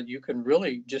 And you can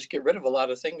really just get rid of a lot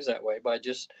of things that way by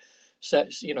just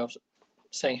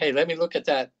saying, hey, let me look at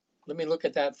that. Let me look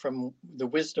at that from the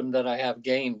wisdom that I have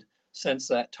gained since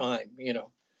that time. Uh,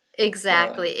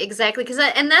 Exactly. Because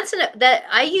that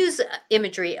I use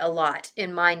imagery a lot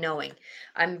in my knowing.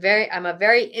 I'm a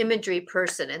very imagery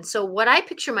person, and so what I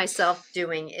picture myself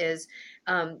doing is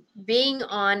being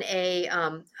on a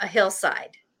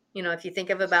hillside. If you think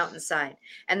of a mountainside,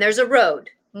 and there's a road.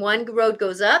 One road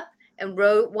goes up, and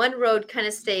one road kind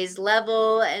of stays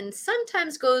level, and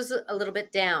sometimes goes a little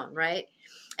bit down, right?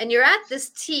 And you're at this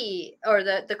T, or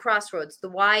the crossroads, the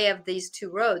Y of these two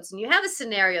roads, and you have a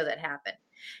scenario that happened,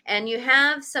 and you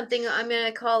have something, I'm going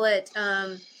to call it,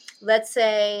 let's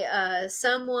say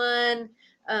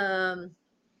um,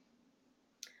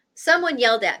 someone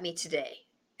yelled at me today,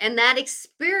 and that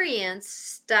experience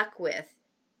stuck with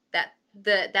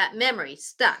that memory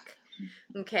stuck.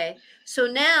 Okay, so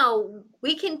now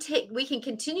we can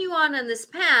continue on this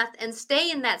path and stay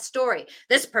in that story.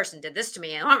 This person did this to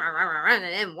me, and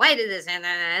why did this,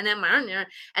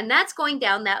 and that's going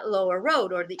down that lower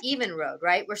road, or the even road,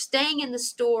 right? We're staying in the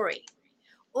story.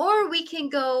 Or we can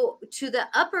go to the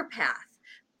upper path.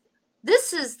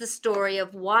 This is the story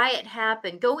of why it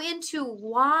happened. Go into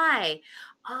why.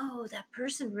 Oh, that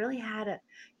person really had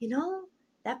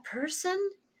that person,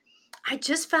 I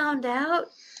just found out,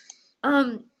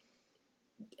 um,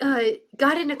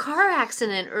 got in a car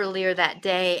accident earlier that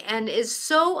day and is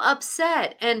so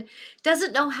upset and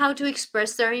doesn't know how to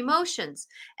express their emotions.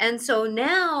 And so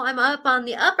now I'm up on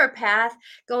the upper path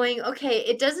going, okay,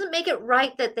 it doesn't make it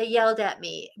right that they yelled at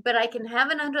me, but I can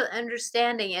have an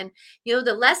understanding. And,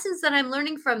 the lessons that I'm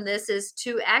learning from this is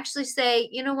to actually say,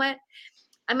 you know what?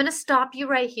 I'm going to stop you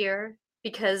right here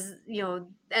because,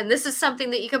 and this is something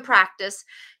that you can practice,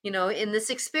 in this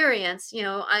experience.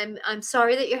 I'm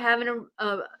sorry that you're having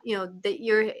that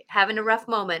you're having a rough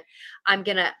moment. I'm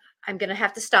going to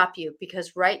have to stop you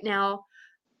because right now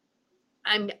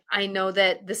I know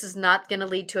that this is not going to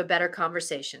lead to a better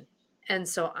conversation. And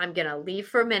so I'm going to leave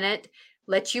for a minute,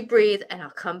 let you breathe, and I'll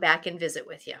come back and visit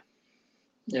with you.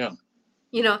 yeah.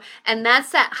 And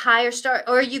that's that higher start.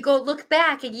 Or you go look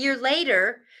back a year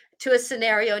later to a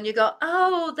scenario and you go,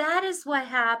 oh, that is what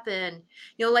happened.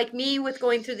 Like me with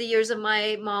going through the years of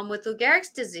my mom with Lou Gehrig's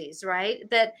disease, right?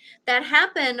 That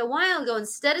happened a while ago.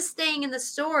 Instead of staying in the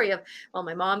story of, well,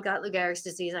 my mom got Lou Gehrig's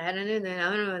disease, I had to do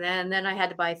that, and then I had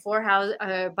to buy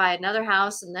buy another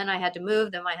house, and then I had to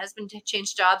move. Then my husband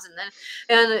changed jobs, and then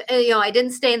I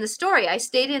didn't stay in the story. I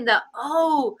stayed in the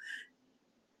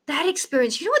that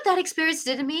experience. You know what that experience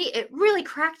did to me? It really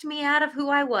cracked me out of who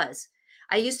I was.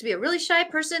 I used to be a really shy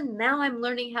person. Now I'm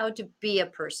learning how to be a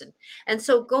person. And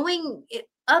so going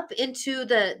up into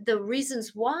the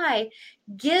reasons why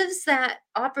gives that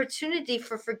opportunity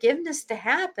for forgiveness to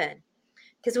happen.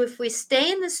 Because if we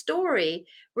stay in the story,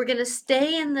 we're going to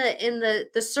stay in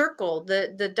the circle,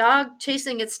 the dog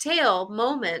chasing its tail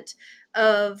moment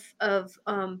of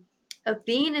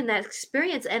being in that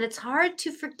experience. And it's hard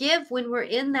to forgive when we're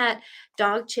in that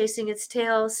dog chasing its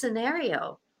tail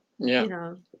scenario, Yeah. you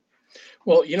know,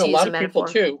 Well, a to use lot a of people metaphor.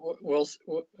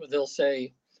 too they'll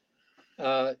say,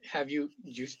 have you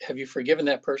forgiven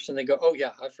that person? They go, oh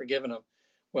yeah, I've forgiven them.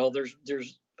 Well, there's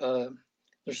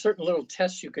there's certain little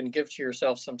tests you can give to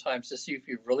yourself sometimes to see if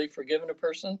you've really forgiven a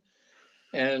person.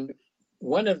 And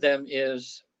one of them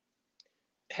is,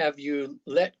 have you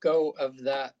let go of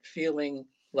that feeling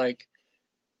like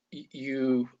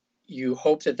you you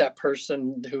hope that that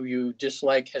person who you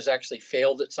dislike has actually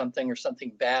failed at something or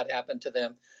something bad happened to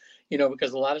them,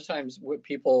 because a lot of times what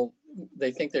people,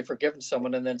 they think they've forgiven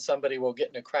someone, and then somebody will get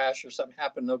in a crash or something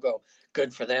happen, they'll go,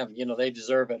 good for them, they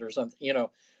deserve it or something.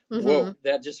 Mm-hmm. Whoa,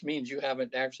 that just means you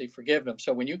haven't actually forgiven them.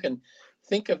 So when you can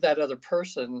think of that other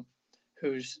person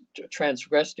who's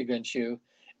transgressed against you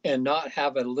and not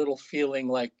have a little feeling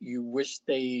like you wish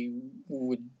they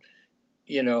would,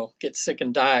 get sick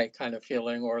and die kind of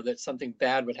feeling, or that something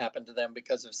bad would happen to them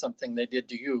because of something they did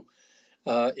to you.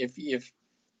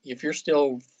 If you're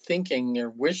still thinking or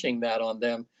wishing that on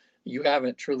them, you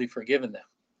haven't truly forgiven them.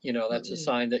 That's a Mm-hmm.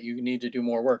 sign that you need to do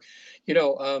more work.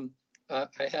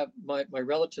 I have my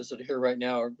relatives that are here right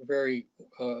now are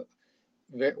uh,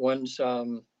 one's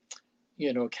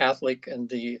Catholic, and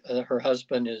the her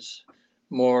husband is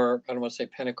more, I don't want to say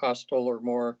Pentecostal, or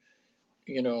more,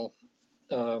 you know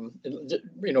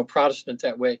Protestant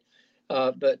that way.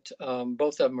 But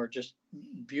both of them are just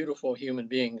beautiful human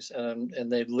beings, and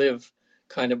they live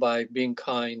kind of by being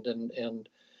kind and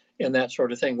that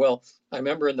sort of thing. Well, I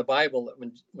remember in the Bible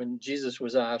that when Jesus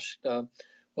was asked,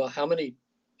 well, how many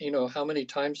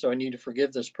times do I need to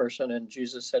forgive this person? And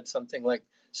Jesus said something like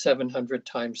 700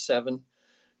 times seven.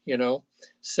 You know,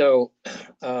 so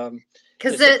um,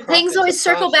 Because it's a the things it's a always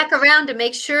circle back process. around to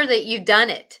make sure that you've done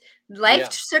it. Life Yeah.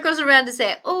 circles around to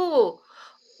say, oh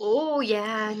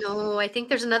yeah, no, I think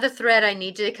there's another thread I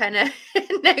need to kind of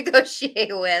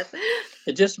negotiate with.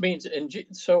 It just means,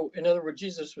 so in other words,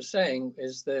 Jesus was saying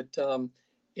is that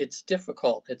it's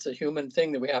difficult. It's a human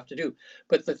thing that we have to do.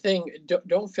 But the thing,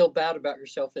 don't feel bad about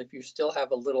yourself if you still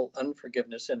have a little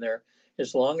unforgiveness in there,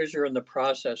 as long as you're in the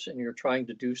process and you're trying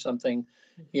to do something,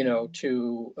 Mhm.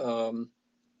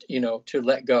 to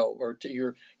let go, or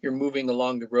you're moving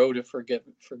along the road of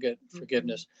Mhm.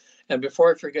 forgiveness. And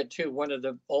before I forget too, one of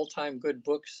the all-time good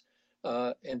books,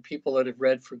 and people that have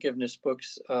read forgiveness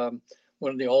books,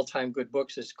 one of the all-time good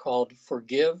books is called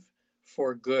Forgive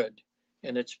for Good,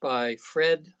 and it's by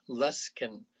Fred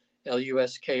Luskin,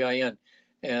 Luskin.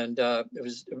 And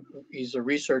he's a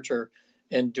researcher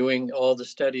and doing all the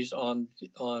studies on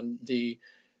the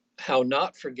how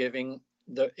not forgiving,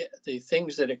 the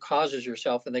things that it causes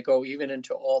yourself, and they go even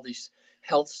into all these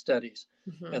health studies,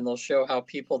 Mhm. and they'll show how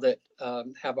people that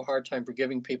have a hard time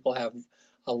forgiving people have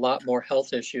a lot more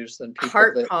health issues than people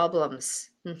Heart that, problems.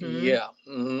 Mhm. yeah.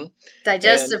 And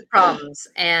Digestive problems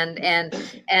and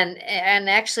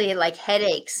actually like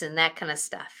headaches and that kind of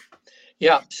stuff.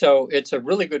 yeah, so it's a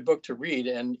really good book to read,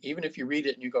 and even if you read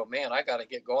it and you go, man, I got to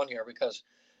get going here, because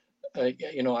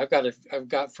I've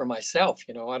got for myself.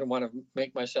 I don't want to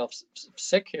make myself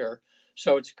sick here.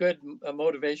 So it's good, a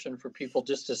motivation for people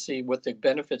just to see what the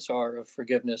benefits are of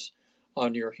forgiveness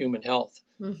on your human health.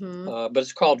 Mhm. But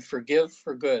it's called Forgive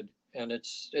for Good, and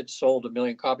it's sold 1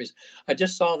 million copies. I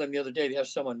just saw them the other day. They have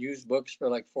some on used books for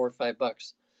like $4 or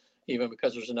 $5, even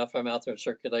because there's enough of them out there in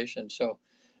circulation. So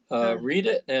read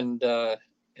it and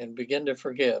begin to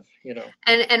forgive.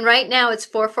 And right now it's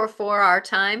 444 our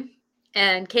time.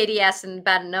 And Katie asked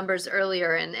about numbers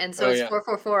earlier, and so Oh it's yeah.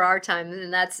 444 our time,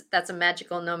 and that's a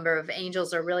magical number of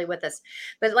angels are really with us.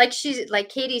 But like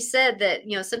Katie said, that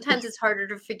sometimes it's harder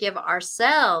to forgive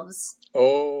ourselves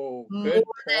Oh, more good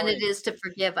than it point. is to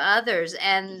forgive others,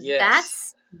 and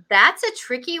Yes. that's a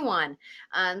tricky one,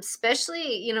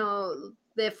 especially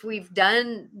if we've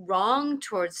done wrong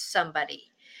towards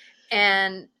somebody,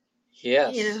 and you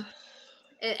Yes. know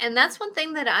and that's one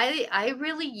thing that I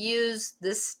really use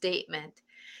this statement,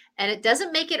 and it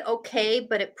doesn't make it okay,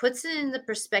 but it puts it in the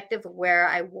perspective of where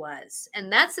I was.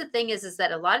 And that's the thing is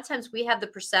that a lot of times we have the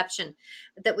perception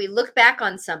that we look back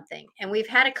on something and we've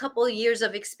had a couple of years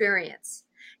of experience,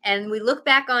 and we look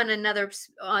back on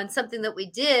on something that we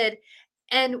did,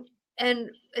 and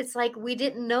it's like we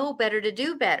didn't know better to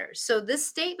do better. So this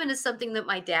statement is something that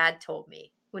my dad told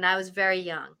me when I was very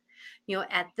young.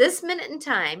 At this minute in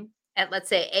time, at let's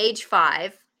say age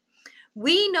 5,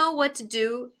 we know what to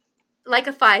do like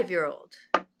a 5-year-old.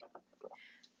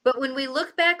 But when we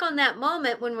look back on that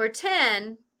moment when we're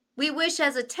 10, we wish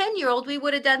as a 10-year-old we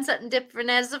would have done something different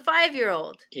as a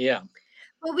 5-year-old. Yeah.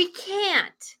 But we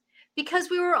can't, because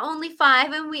we were only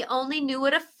 5 and we only knew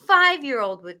what a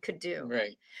 5-year-old could do.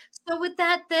 Right. So with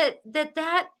that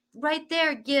right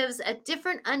there gives a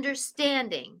different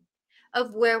understanding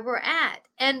of where we're at.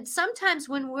 And sometimes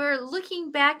when we're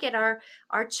looking back at our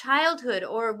childhood,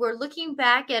 or we're looking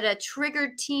back at a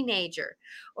triggered teenager,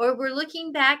 or we're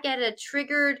looking back at a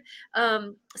triggered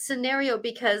scenario,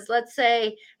 because let's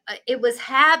say it was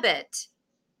habit,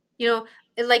 you know,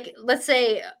 like let's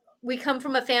say we come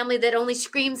from a family that only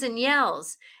screams and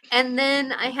yells, and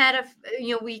then I had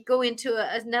we go into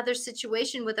another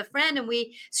situation with a friend and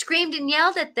we screamed and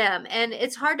yelled at them, and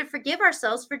it's hard to forgive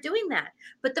ourselves for doing that,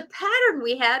 but the pattern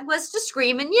we had was to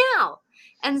scream and yell.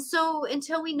 And so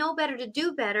until we know better to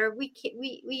do better, we can,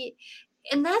 we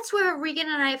and that's where Regan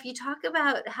and I, if you talk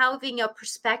about having a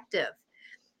perspective,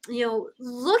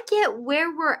 look at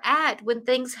where we're at when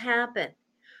things happen.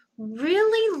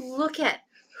 Really look at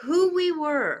who we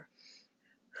were,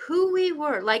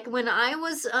 like when I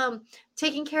was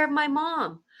taking care of my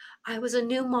mom. I was a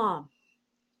new mom.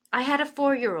 I had a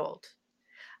 4-year-old.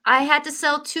 I had to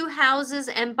sell 2 houses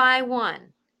and buy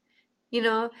one, you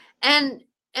know and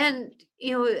and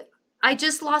I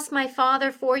just lost my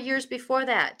father 4 years before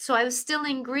that, so I was still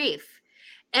in grief,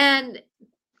 and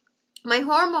my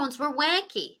hormones were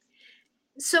wanky.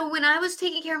 So when I was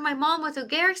taking care of my mom with Lou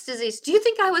Gehrig's disease, do you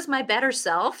think I was my better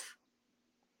self?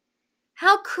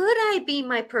 How could I be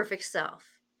my perfect self?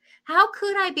 How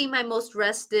could I be my most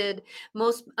rested,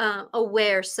 most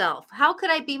aware self? How could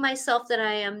I be myself that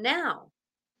I am now?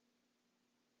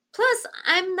 Plus,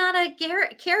 I'm not a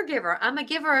caregiver. I'm a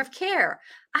giver of care.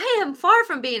 I am far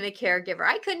from being a caregiver.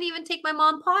 I couldn't even take my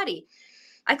mom potty.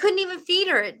 I couldn't even feed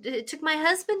her. It took my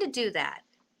husband to do that.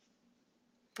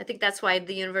 I think that's why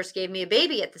the universe gave me a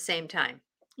baby at the same time,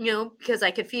 because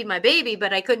I could feed my baby,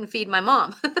 but I couldn't feed my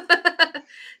mom.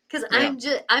 Because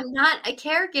Yeah. I'm not a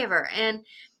caregiver.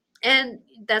 And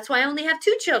that's why I only have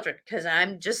 2 children, because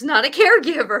I'm just not a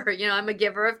caregiver. I'm a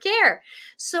giver of care.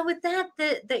 So with that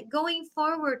going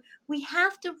forward, we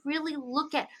have to really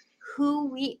look at who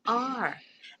we are.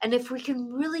 And if we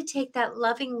can really take that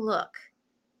loving look,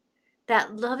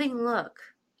 I'm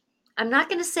not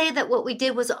going to say that what we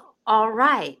did was all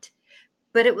right,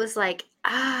 but it was like,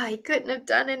 I couldn't have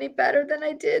done any better than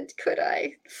I did, could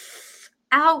I?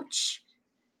 Ouch.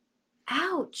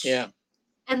 Yeah. Ouch.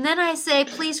 And then I say,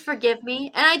 please forgive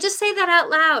me. And I just say that out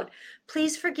loud.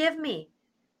 Please forgive me.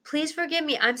 Please forgive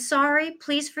me. I'm sorry.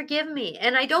 Please forgive me.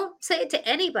 And I don't say it to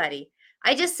anybody.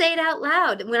 I just say it out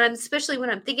loud especially when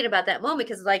I'm thinking about that moment,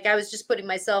 because like I was just putting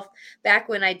myself back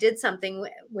when I did something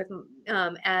with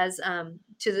as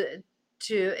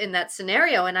to in that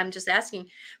scenario, and I'm just asking,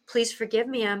 please forgive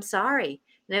me. I'm sorry.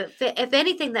 And if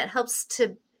anything, that helps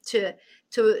to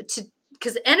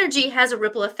because energy has a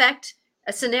ripple effect.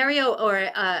 A scenario or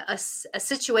a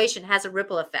situation has a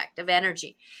ripple effect of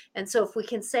energy. And so if we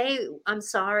can say, I'm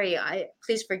sorry,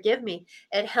 please forgive me,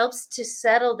 it helps to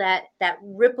settle that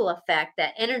ripple effect,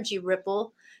 that energy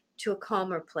ripple, to a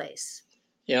calmer place.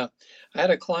 Yeah. I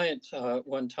had a client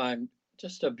one time,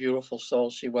 just a beautiful soul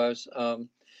she was.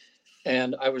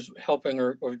 And I was helping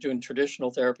her, or doing traditional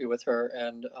therapy with her,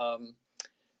 and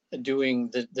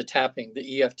doing the tapping,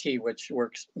 the EFT, which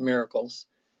works miracles,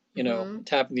 Hmm.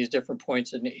 tapping these different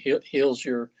points, and it heals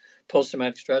your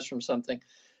post-traumatic stress from something.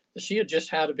 She had just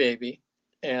had a baby,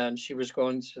 and she was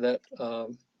going through that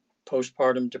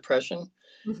postpartum depression.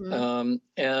 Hmm.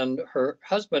 And her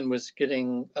husband was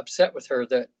getting upset with her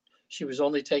that she was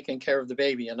only taking care of the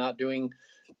baby and not doing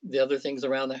the other things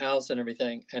around the house and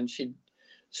everything.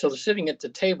 So they're sitting at the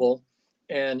table,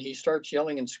 and he starts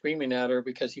yelling and screaming at her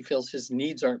because he feels his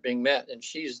needs aren't being met, and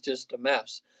she's just a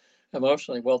mess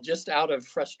emotionally. Well, just out of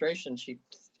frustration, she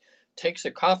takes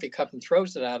a coffee cup and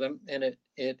throws it at him, and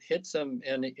it hits him,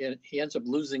 and he ends up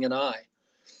losing an eye,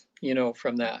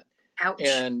 from that. Ouch.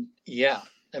 And yeah,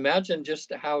 imagine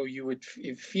just how you would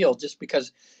feel, just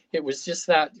because it was just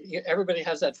that everybody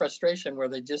has that frustration where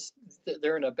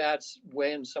they're in a bad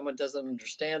way and someone doesn't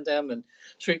understand them. And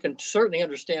so you can certainly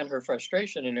understand her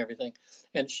frustration and everything.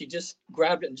 And she just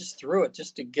grabbed it and just threw it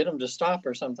just to get him to stop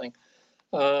or something.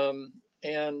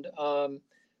 And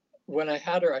when I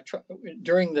had her,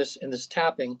 during this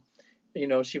tapping,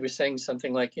 she was saying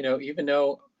something like, even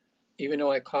though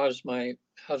I caused my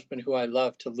husband, who I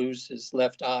love, to lose his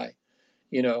left eye,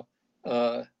 you know,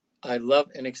 uh, I love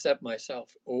and accept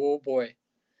myself. Oh boy,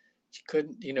 she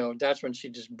couldn't, that's when she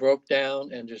just broke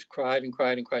down and just cried and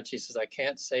cried and cried. She says, I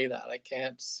can't say that. I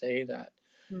can't say that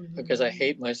because I Hmm.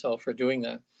 hate myself for doing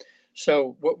that.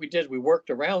 So what we did, we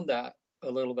worked around that a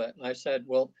little bit. And I said,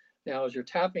 well, now as you're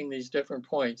tapping these different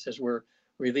points, as we're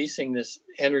releasing this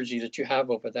energy that you have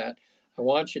over that, I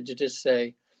want you to just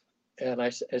say, and I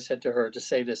said to her to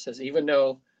say this, as even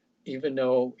though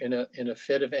in a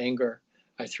fit of anger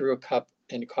I threw a cup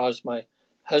and caused my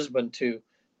husband to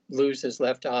lose his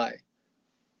left eye,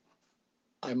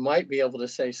 I might be able to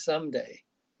say someday,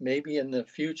 maybe in the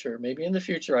future,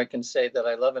 I can say that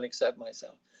I love and accept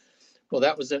myself. Well,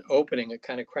 that was an opening. It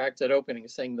kind of cracked that opening,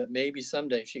 saying that maybe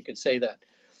someday she could say that.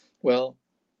 Well,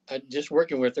 just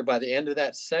working with her, by the end of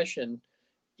that session,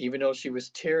 even though she was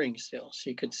tearing still,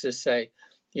 she could just say,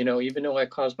 even though I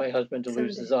caused my husband to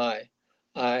lose Someday. his eye,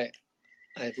 I,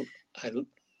 I, I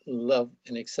love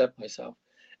and accept myself.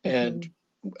 And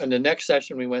in the next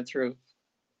session we went through,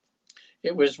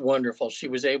 it was wonderful. She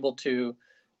was able to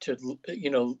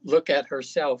look at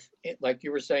herself, like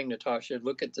you were saying, Natasha,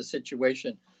 look at the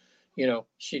situation.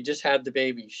 She just had the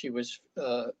baby. She was,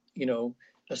 a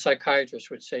psychiatrist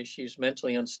would say she's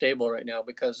mentally unstable right now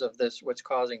because of this, what's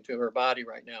causing to her body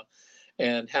right now.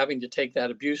 And having to take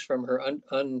that abuse from her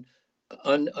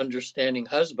understanding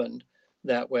husband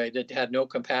that way, that had no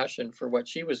compassion for what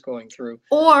she was going through.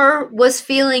 Or was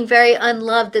feeling very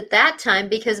unloved at that time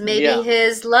because maybe Yeah.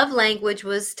 his love language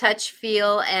was touch,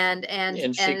 feel, and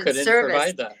she couldn't service.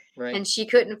 provide that, right? And she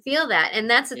couldn't feel that. And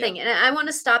that's the Yeah. thing. And I want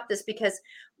to stop this because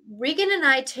Regan and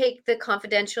I take the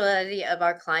confidentiality of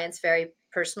our clients very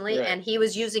personally, Right. and he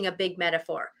was using a big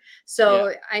metaphor.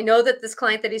 So I know that this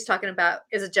client that he's talking about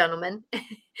is a gentleman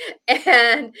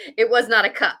and it was not a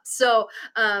cup. So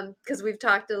because we've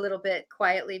talked a little bit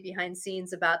quietly behind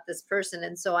scenes about this person.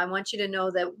 And so I want you to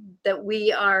know that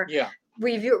we are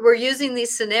we're using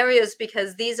these scenarios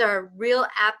because these are real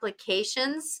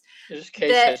applications. Just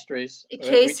case histories.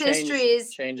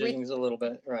 Histories. Change things a little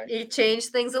bit, right? You change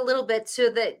things a little bit so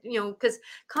that, because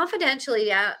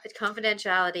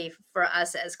confidentiality for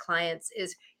us as clients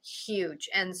is huge.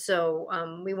 And so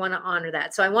we want to honor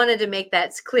that. So I wanted to make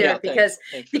that clear because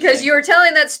you were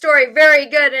telling that story very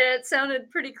good and it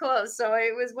sounded pretty close. So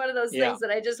it was one of those things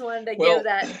that I just wanted to give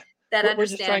that what understanding. We're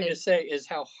just trying to say is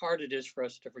how hard it is for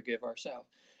us to forgive ourselves.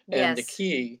 And the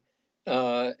key,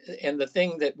 and the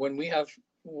thing that when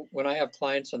I have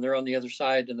clients and they're on the other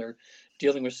side and they're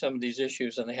dealing with some of these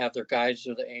issues and they have their guides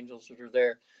or the angels that are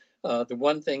there, the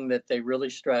one thing that they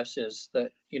really stress is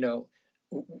that,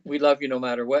 we love you no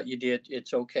matter what you did.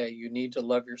 It's okay. You need to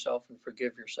love yourself and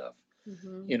forgive yourself,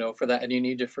 for that. And you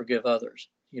need to forgive others,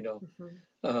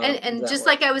 And just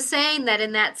like I was saying that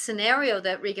in that scenario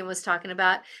that Regan was talking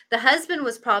about, the husband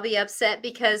was probably upset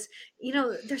because,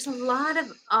 there's a lot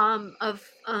of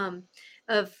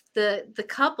the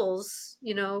couples,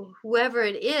 whoever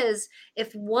it is,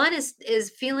 if one is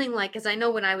feeling like, because I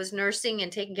know when I was nursing and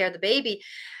taking care of the baby,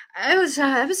 I was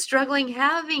struggling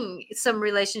having some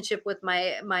relationship with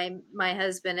my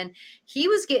husband, and he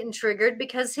was getting triggered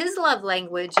because his love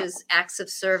language is acts of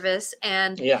service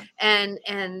and the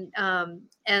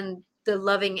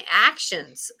loving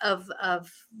actions of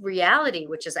reality,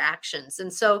 which is actions.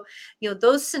 And so,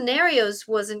 those scenarios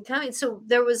wasn't coming. So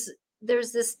there's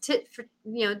this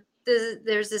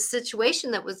there's this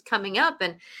situation that was coming up,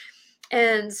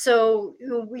 and so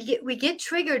we get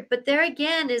triggered. But there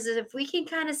again is that if we can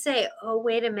kind of say, oh,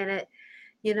 wait a minute,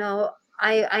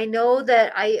 I know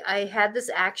that I had this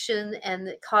action and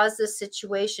it caused this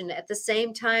situation. At the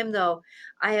same time, though,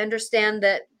 I understand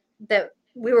that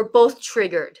we were both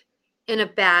triggered in a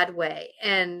bad way.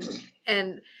 And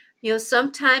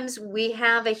sometimes we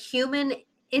have a human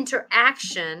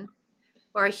interaction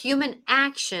or a human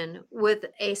action with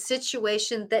a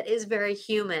situation that is very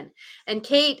human. And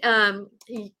Kate,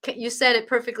 you said it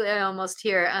perfectly almost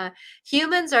here.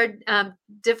 Humans are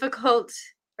difficult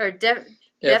or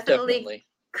definitely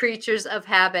creatures of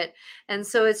habit. And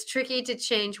so it's tricky to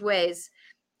change ways.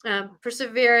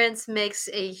 Perseverance makes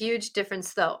a huge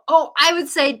difference, though. Oh, I would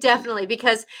say definitely,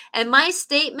 because, and my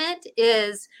statement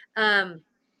is,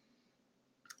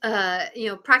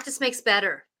 practice makes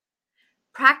better.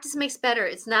 Practice makes better.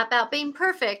 It's not about being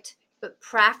perfect, but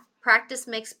practice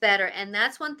makes better. And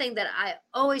that's one thing that I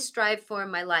always strive for in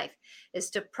my life, is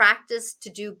to practice to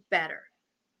do better.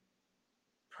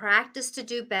 Practice to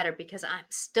do better, because I'm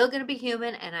still going to be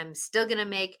human and I'm still going to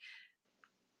make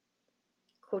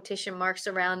quotation marks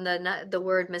around the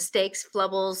word mistakes,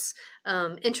 flubbles,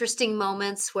 interesting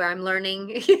moments where I'm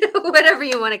learning, whatever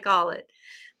you want to call it.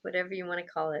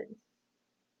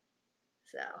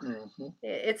 So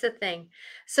it's a thing.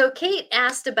 So Kate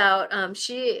asked about,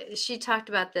 she talked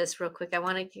about this real quick. I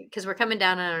want to, because we're coming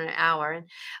down on an hour, and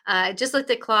I just looked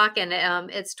at the clock, and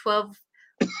it's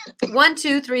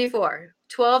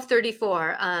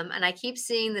 12:34. And I keep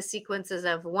seeing the sequences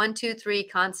of 1, 2, 3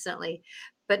 constantly,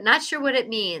 but not sure what it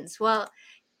means. Well,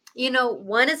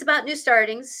 1 is about new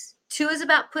startings. 2 is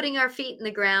about putting our feet in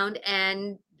the ground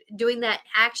and doing that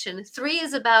action. 3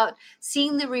 is about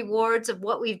seeing the rewards of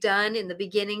what we've done in the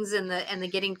beginnings and the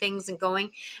getting things and going.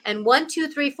 And 1, 2,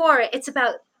 3, 4, it's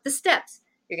about the steps.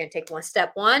 You're going to take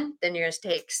step one, then you're going to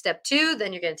take step two,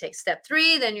 then you're going to take step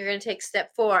three, then you're going to take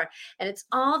step four. And it's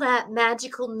all that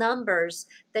magical numbers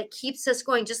that keeps us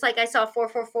going. Just like I saw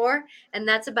 444, and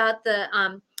that's about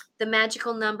the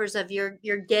magical numbers of you're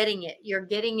getting it. You're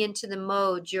getting into the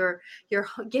mode. You're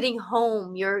getting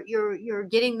home. You're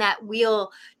getting that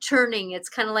wheel turning. It's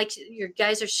kind of like your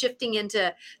guys are shifting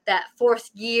into that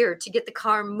fourth gear to get the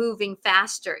car moving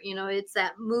faster. It's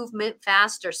that movement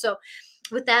faster. So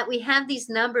with that, we have these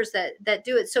numbers that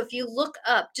do it. So if you look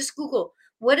up, just Google,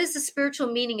 what is the spiritual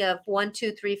meaning of 1,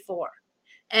 2, 3, 4?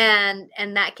 And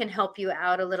that can help you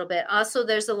out a little bit. Also,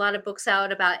 there's a lot of books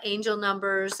out about angel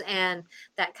numbers and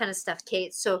that kind of stuff,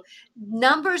 Kate. So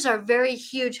numbers are very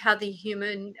huge, how the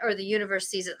human or the universe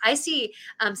sees it. I see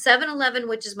 7/11,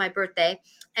 which is my birthday,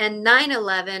 and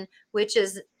 9/11, which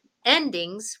is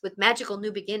endings with magical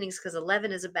new beginnings, because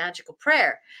 11 is a magical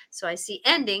prayer. So I see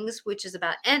endings, which is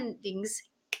about endings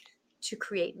to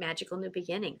create magical new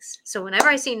beginnings. So whenever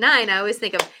I see 9, I always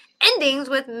think of endings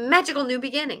with magical new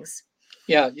beginnings.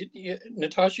 Yeah,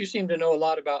 Natasha, you seem to know a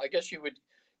lot about, I guess you would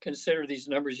consider these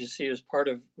numbers you see as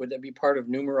would that be part of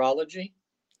numerology?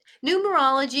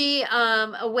 Numerology,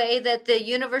 a way that the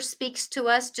universe speaks to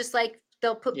us, just like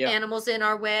they'll put animals in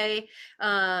our way.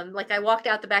 Like I walked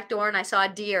out the back door and I saw a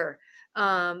deer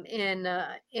in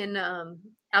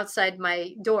outside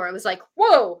my door. I was like,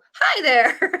 whoa, hi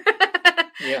there.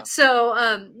 Yeah. So,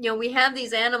 we have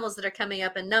these animals that are coming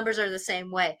up, and numbers are the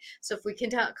same way. So if we can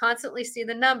constantly see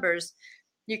the numbers,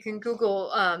 you can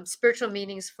Google spiritual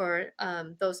meanings for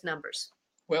those numbers.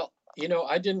 Well,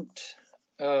 I didn't,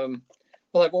 well,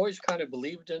 I've always kind of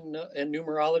believed in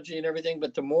numerology and everything,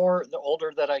 but the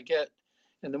older that I get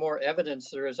and the more evidence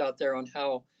there is out there on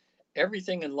how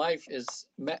everything in life is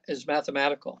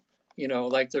mathematical.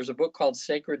 Like there's a book called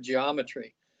Sacred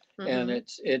Geometry, and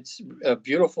it's a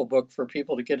beautiful book for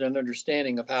people to get an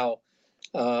understanding of how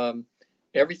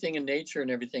everything in nature and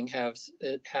everything has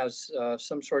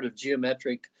some sort of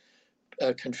geometric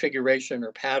configuration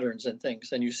or patterns and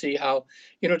things. And you see how,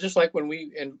 just like when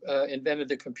we invented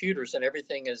the computers, and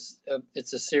everything is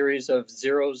it's a series of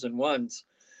zeros and ones,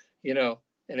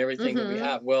 and everything that we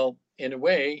have. Well, in a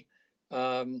way,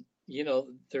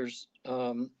 there's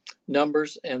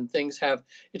numbers and things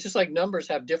it's just like numbers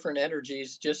have different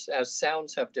energies, just as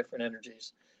sounds have different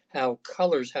energies, how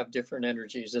colors have different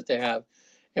energies that they have.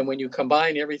 And when you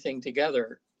combine everything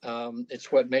together,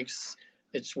 it's what makes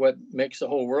the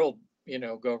whole world,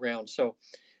 go around. So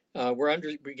we're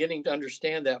beginning to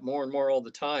understand that more and more all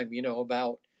the time,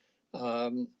 about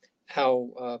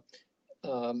how,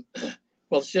 well,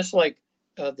 it's just like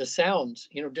the sounds,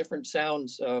 different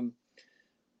sounds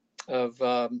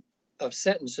of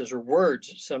sentences or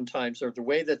words sometimes, or the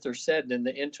way that they're said and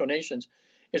the intonations.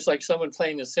 It's like someone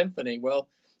playing a symphony. Well,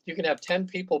 you can have 10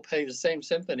 people play the same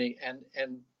symphony,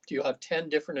 and you'll have 10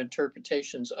 different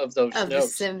interpretations of those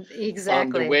notes.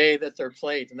 Exactly. The way that they're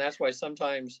played. And that's why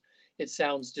sometimes it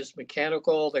sounds just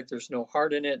mechanical, like there's no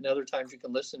heart in it. And other times you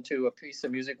can listen to a piece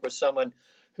of music with someone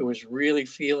who is really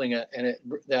feeling it, and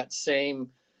that same,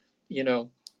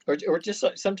 or just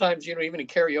like sometimes, even in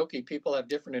karaoke, people have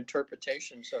different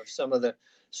interpretations of some of the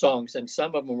songs, and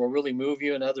some of them will really move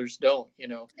you and others don't,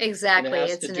 Exactly.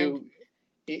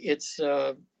 It's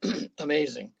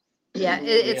amazing. Yeah,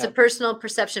 it's a personal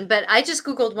perception. But I just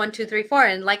Googled 1, 2, 3, 4.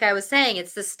 And like I was saying,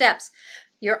 it's the steps.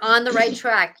 You're on the right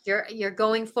track. You're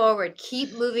going forward.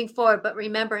 Keep moving forward. But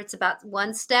remember, it's about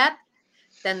one step,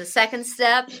 then the second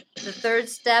step, the third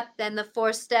step, then the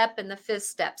fourth step, and the fifth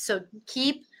step. So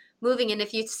keep moving. And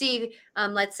if you see,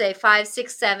 let's say 5,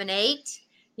 6, 7, 8,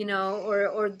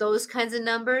 or those kinds of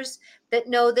numbers, that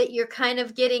know that you're kind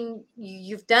of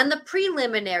you've done the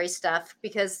preliminary stuff,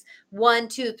 because 1,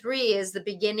 2, 3 is the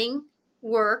beginning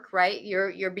work, right?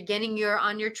 You're beginning, you're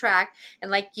on your track. And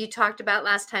like you talked about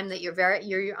last time, that you're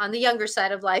on the younger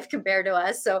side of life compared to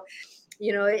us. So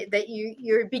that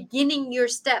you're beginning your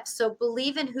steps. So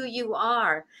believe in who you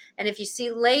are. And if you see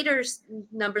later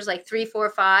numbers like 3,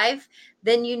 4, 5,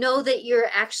 then you know that you're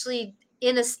actually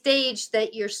in a stage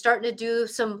that you're starting to do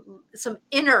some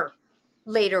inner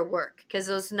later work, because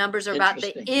those numbers are about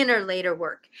the inner later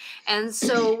work. And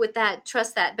so with that,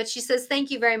 trust that. But she says, thank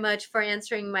you very much for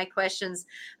answering my questions.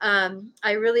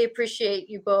 I really appreciate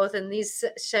you both in these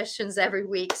sessions every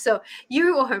week. So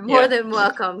you are more than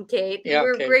welcome, Kate.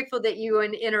 We're grateful that you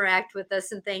interact with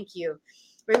us, and thank you.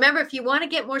 Remember, if you want to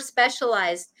get more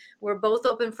specialized, we're both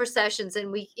open for sessions.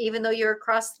 And even though you're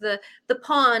across the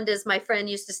pond, as my friend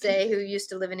used to say, who used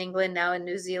to live in England, now in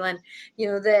New Zealand,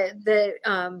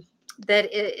 that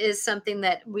it is something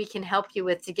that we can help you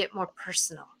with to get more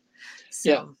personal.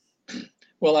 So. Yeah.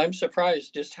 Well, I'm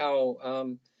surprised just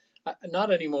how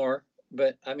Not anymore,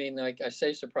 but I mean, I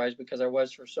say surprised because I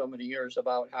was for so many years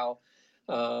about how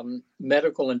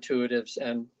medical intuitives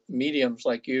and mediums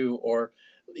like you, or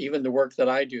even the work that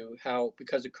I do, how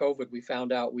because of COVID, we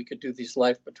found out we could do these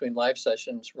life between life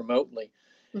sessions remotely.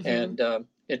 Hmm. And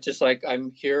it's just like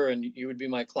I'm here and you would be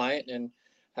my client and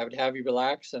I would have you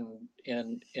relax and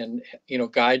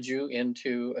guide you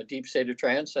into a deep state of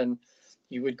trance, and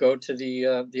you would go to the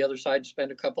other side,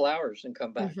 spend a couple hours and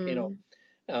come back. Hmm.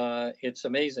 It's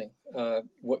amazing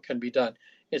what can be done.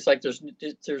 It's like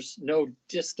there's no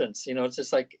distance. It's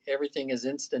just like everything is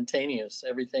instantaneous.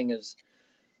 Everything is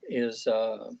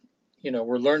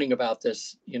we're learning about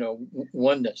this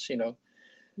oneness.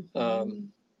 Um, Hmm.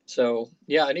 so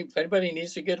yeah, if anybody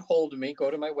needs to get hold of me, go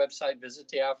to my website,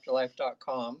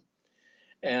 visittheafterlife.com,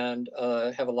 and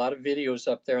have a lot of videos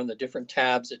up there on the different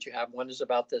tabs that you have. One is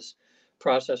about this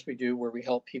process we do where we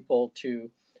help people to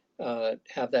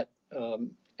have that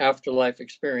afterlife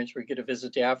experience where you get to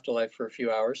visit the afterlife for a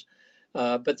few hours.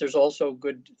 But there's also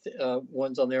good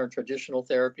ones on there in traditional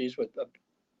therapies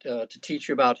to teach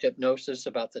you about hypnosis,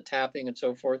 about the tapping and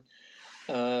so forth.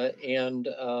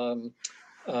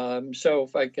 So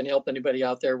if I can help anybody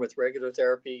out there with regular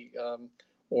therapy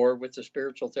or with the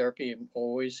spiritual therapy, I'm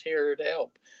always here to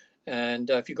help. And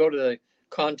if you go to the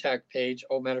contact page,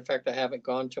 matter of fact, I haven't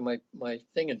gone to my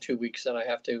thing in 2 weeks, and I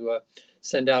have to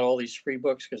send out all these free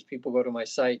books because people go to my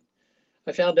site.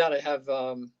 I found out I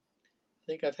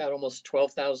think I've had almost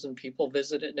 12,000 people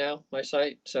visit it now, my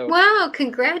site. So, Wow, but that's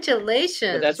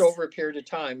congratulations. over a period of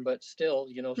time. But still,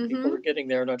 people are Hmm. getting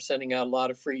there, and I'm sending out a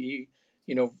lot of free,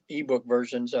 ebook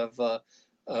versions of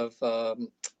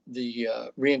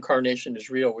the Reincarnation is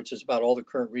Real, which is about all the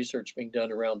current research being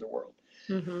done around the world.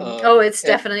 Hmm. Um, Oh, it's and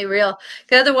definitely real.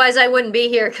 'Cause otherwise, I wouldn't be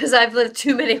here because I've lived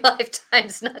too many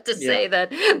lifetimes not to yeah, say that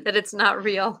it's not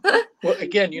real. well,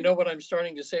 again, what I'm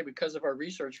starting to say because of our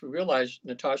research, we realize,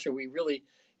 Natasha,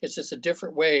 it's just a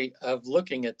different way of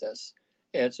looking at this.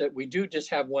 And it's that we do just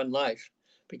have one life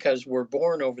because we're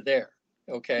born over there.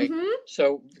 Okay. Hmm.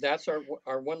 So that's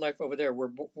our one life over there.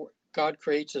 God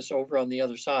creates us over on the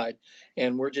other side,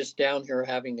 and we're just down here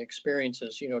having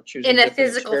experiences, choosing In a different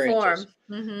physical experiences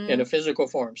form. Hmm. in a physical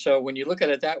form. So when you look at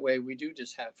it that way, we do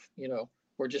just have,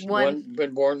 we're just One.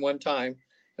 been born one time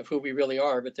of who we really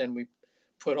are, but then we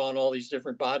put on all these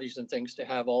different bodies and things to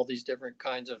have all these different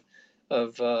kinds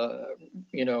of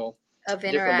you know Of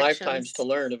different lifetimes to interactions.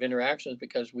 learn of interactions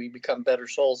because we become better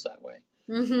souls that way.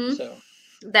 Hmm. So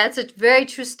That's a very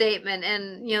true statement,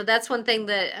 and that's one thing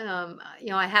that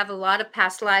I have a lot of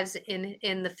past lives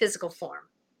in the physical form,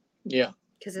 yeah,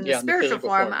 because in the yeah, in the spiritual physical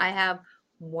form form, I have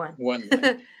one. one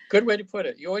life. Good way to put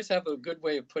it. You always have a good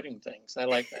way of putting things. I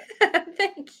like that.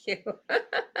 Thank you.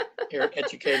 You're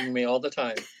educating me all the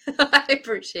time. I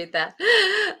appreciate that.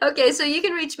 Okay, so you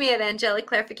can reach me at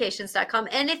angelicclarifications.com.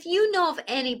 And if you know of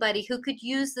anybody who could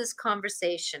use this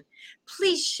conversation,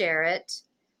 please share it.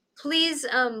 Please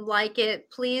like it.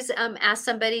 Please ask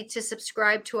somebody to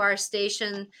subscribe to our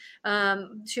station,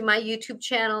 to my YouTube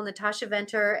channel, Natasha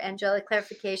Venter, Angelic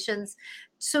Clarifications,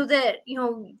 so that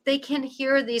they can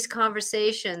hear these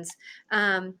conversations.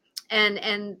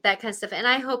 And that kind of stuff. And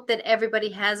I hope that everybody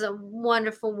has a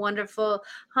wonderful, wonderful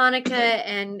Hanukkah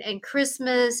and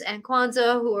Christmas and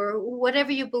Kwanzaa, or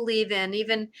whatever you believe in.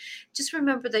 Even just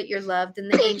remember that you're loved and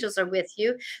the angels are with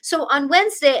you. So on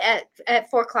Wednesday at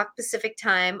 4 o'clock Pacific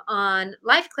time on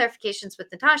Life Clarifications with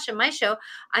Natasha, my show,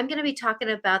 I'm going to be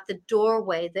talking about the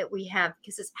doorway that we have,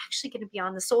 because it's actually going to be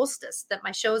on the solstice that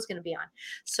my show is going to be on.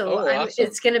 So Oh, it's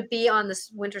awesome. going to be on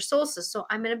this winter solstice. So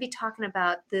I'm going to be talking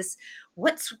about this,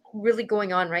 what's really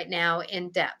going on right now, in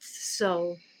depth.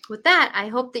 So with that, I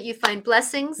hope that you find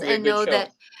blessings It'll be a and good know show.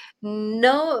 that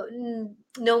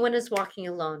no one is walking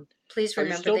alone. Please Are you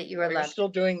remember still that you are are you loved. still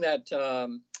doing that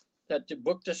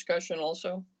book discussion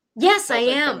also? Yes, I How's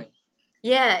that am. coming?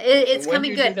 Yeah, And it's when do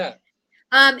coming you do good. that?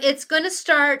 It's going to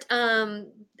start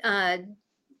uh,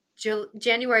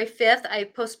 January 5th. I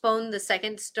postponed the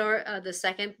second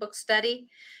book study,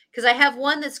 because I have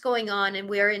one that's going on and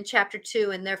we're in chapter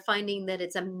 2, and they're finding that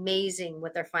it's amazing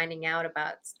what they're finding out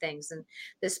about things. And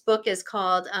this book is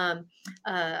called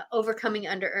Overcoming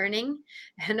Under Earning.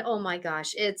 And oh my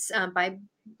gosh, it's by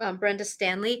Brenda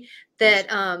Stanley. Is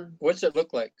That What's it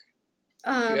look like?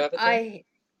 Do you have it there? I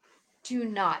do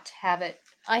not have it.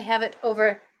 I have it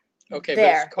over Okay, but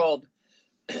it's there. called.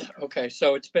 Okay,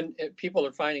 so people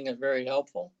are finding it very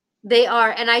helpful. They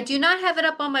are, and I do not have it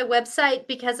up on my website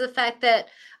because of the fact that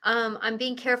I'm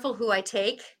being careful who I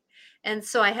take, and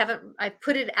so I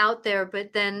put it out there,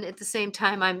 but then at the same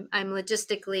time I'm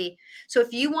logistically. So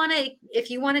if you want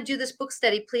to do this book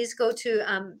study, please go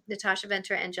to Natasha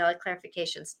Venter Angelic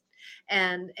Clarifications.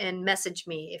 and message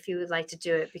me if you would like to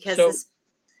do it, because So this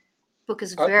book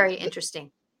is are very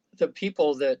interesting. the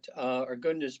people that are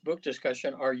going to this book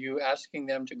discussion, are you asking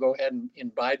them to go ahead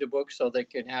and buy the book so they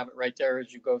can have it right there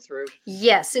as you go through?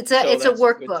 Yes, it's So a that's good.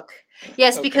 workbook.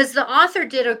 Yes, Okay. because the author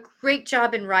did a great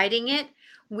job in writing it.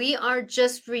 We are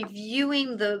just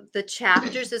reviewing the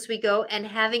chapters as we go and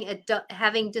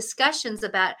having discussions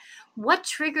about what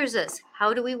triggers us.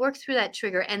 How do we work through that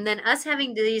trigger? And then us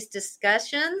having these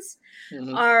discussions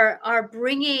Mhm. are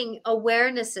bringing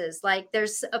awarenesses. Like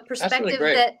there's a That's really perspective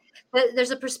great. that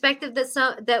there's a perspective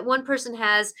that one person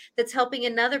has that's helping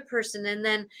another person, and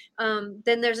then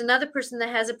there's another person that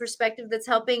has a perspective that's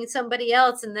helping somebody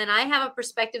else, and then I have a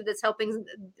perspective that's helping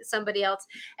somebody else,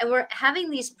 and we're having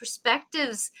these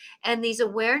perspectives and these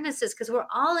awarenesses because we're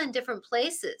all in different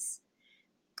places,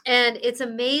 and it's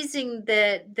amazing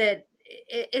that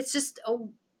it's just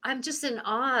I'm just in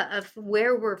awe of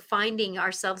where we're finding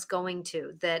ourselves going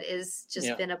to. That is just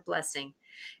Yeah. been a blessing.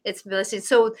 It's a blessing.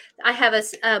 So I have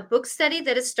a book study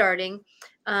that is starting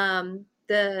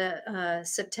the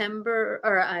September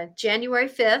or January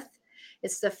 5th.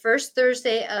 It's the first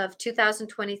Thursday of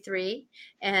 2023,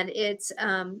 and it's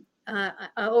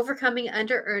overcoming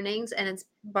under earnings, and it's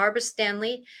Barbara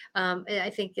Stanley.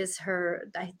 I think is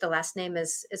the last name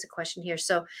is a question here.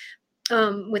 So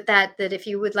with that if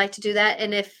you would like to do that,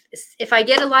 and if I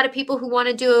get a lot of people who want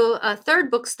to do a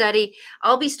third book study,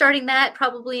 I'll be starting that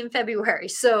probably in February.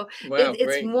 So Wow, it's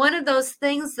great. one of those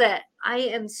things that I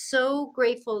am so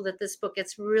grateful that this book,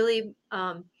 it's really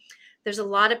there's a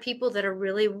lot of people that are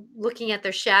really looking at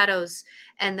their shadows,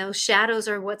 and those shadows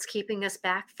are what's keeping us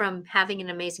back from having an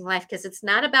amazing life, because it's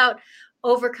not about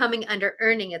overcoming under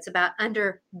earning, it's about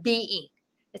under being.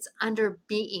 It's under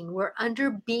being. We're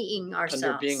under being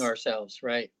Under being ourselves. ourselves,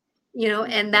 right?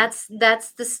 And Mhm.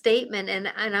 that's the statement, and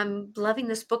I'm loving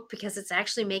this book because it's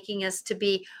actually making us to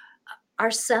be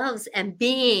ourselves and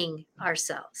being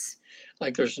ourselves.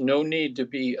 Like there's no need to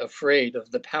be afraid of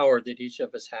the power that each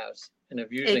of us has and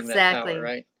of using that power, Exactly.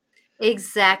 right?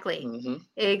 Exactly. Hmm.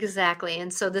 Exactly.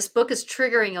 And so this book is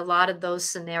triggering a lot of those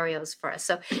scenarios for us.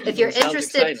 So if you're It sounds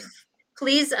interested, exciting.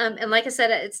 please, and like I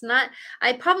said, it's not,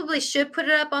 I probably should put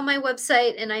it up on my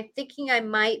website, and I'm thinking I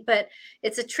might, but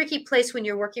it's a tricky place when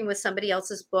you're working with somebody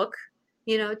else's book,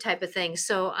 type of thing.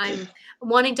 So I'm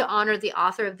wanting to honor the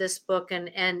author of this book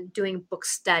and doing book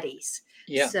studies.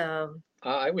 Yeah, So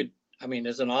I would. I mean,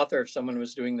 as an author, if someone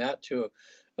was doing that to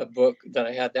a book that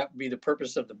I had, that would be the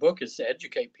purpose of the book, is to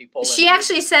educate people. she And you're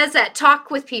actually says that talk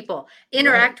with people, right.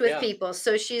 interact with Yeah. people.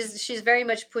 So she's very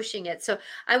much pushing it. So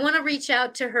I want to reach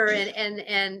out to her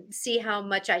and see how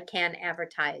much I can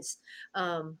advertise,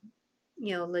 um,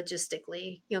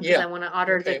 logistically, because Yeah. I want to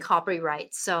honor the Okay.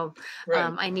 copyright. So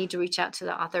Right. I need to reach out to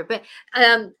the author. But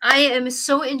I am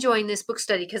so enjoying this book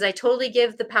study because I totally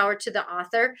give the power to the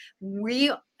author.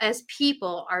 We as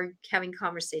people are having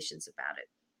conversations about it.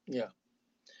 Yeah.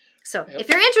 So Yep. if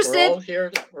you're interested,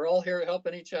 We're all here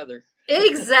helping each other.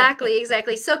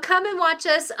 exactly. So come and watch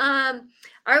us.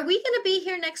 Are we going to be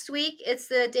here next week? It's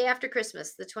the day after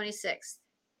Christmas, the 26th.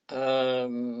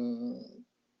 Um,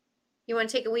 You want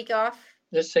to take a week off?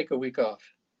 let's take a week off.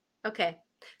 Okay.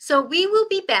 So we will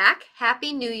be back.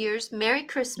 Happy New Year's. Merry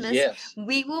Christmas. Yes.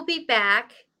 We will be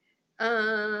back.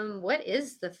 What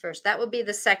is the first? That would be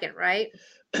the second, right?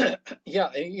 Yeah.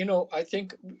 I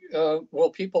think, well,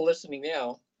 people listening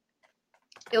now,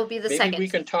 It'll be the maybe we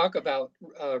second. can talk about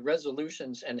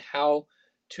resolutions and how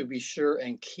to be sure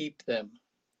and keep them,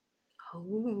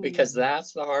 because Oh,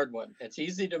 that's the hard one. It's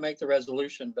easy to make the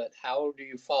resolution, but how do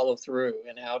you follow through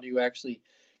and how do you actually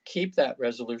keep that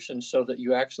resolution so that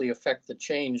you actually affect the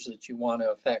change that you want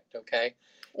to affect? Okay.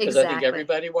 Because I think exactly.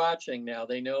 everybody watching now,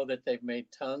 they know that they've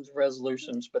made tons of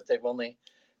resolutions, but they've only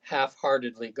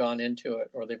half-heartedly gone into it,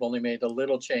 or they've only made a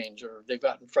little change, or they've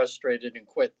gotten frustrated and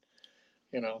quit,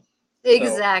 you know. So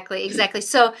Exactly.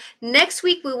 So next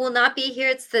week we will not be here.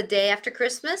 It's the day after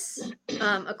Christmas,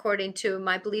 according to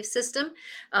my belief system.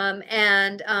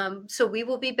 And so we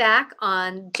will be back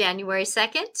on January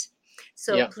 2nd.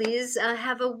 So yeah. please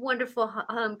have a wonderful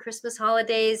Christmas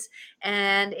holidays,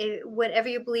 and whatever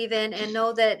you believe in, and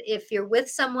know that if you're with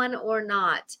someone or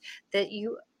not, that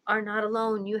you are not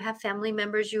alone. You have family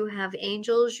members, you have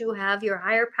angels, you have your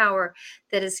higher power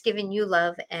that is giving you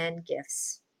love and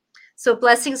gifts. So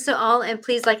blessings to all. And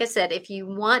please, like I said, if you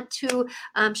want to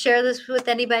share this with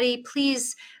anybody,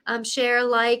 please share,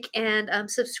 like, and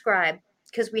subscribe,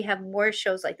 because we have more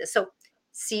shows like this. So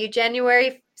see you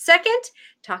January 2nd,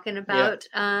 talking about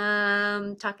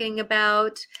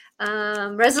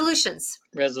resolutions.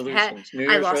 Resolutions, New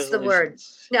I Year's lost the word.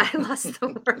 resolutions. Yeah, I lost the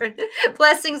word.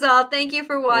 Blessings all. Thank you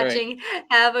for All right. watching.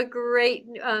 Have a great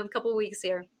couple weeks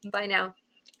here. Bye now.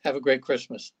 Have a great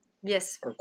Christmas. Yes. Or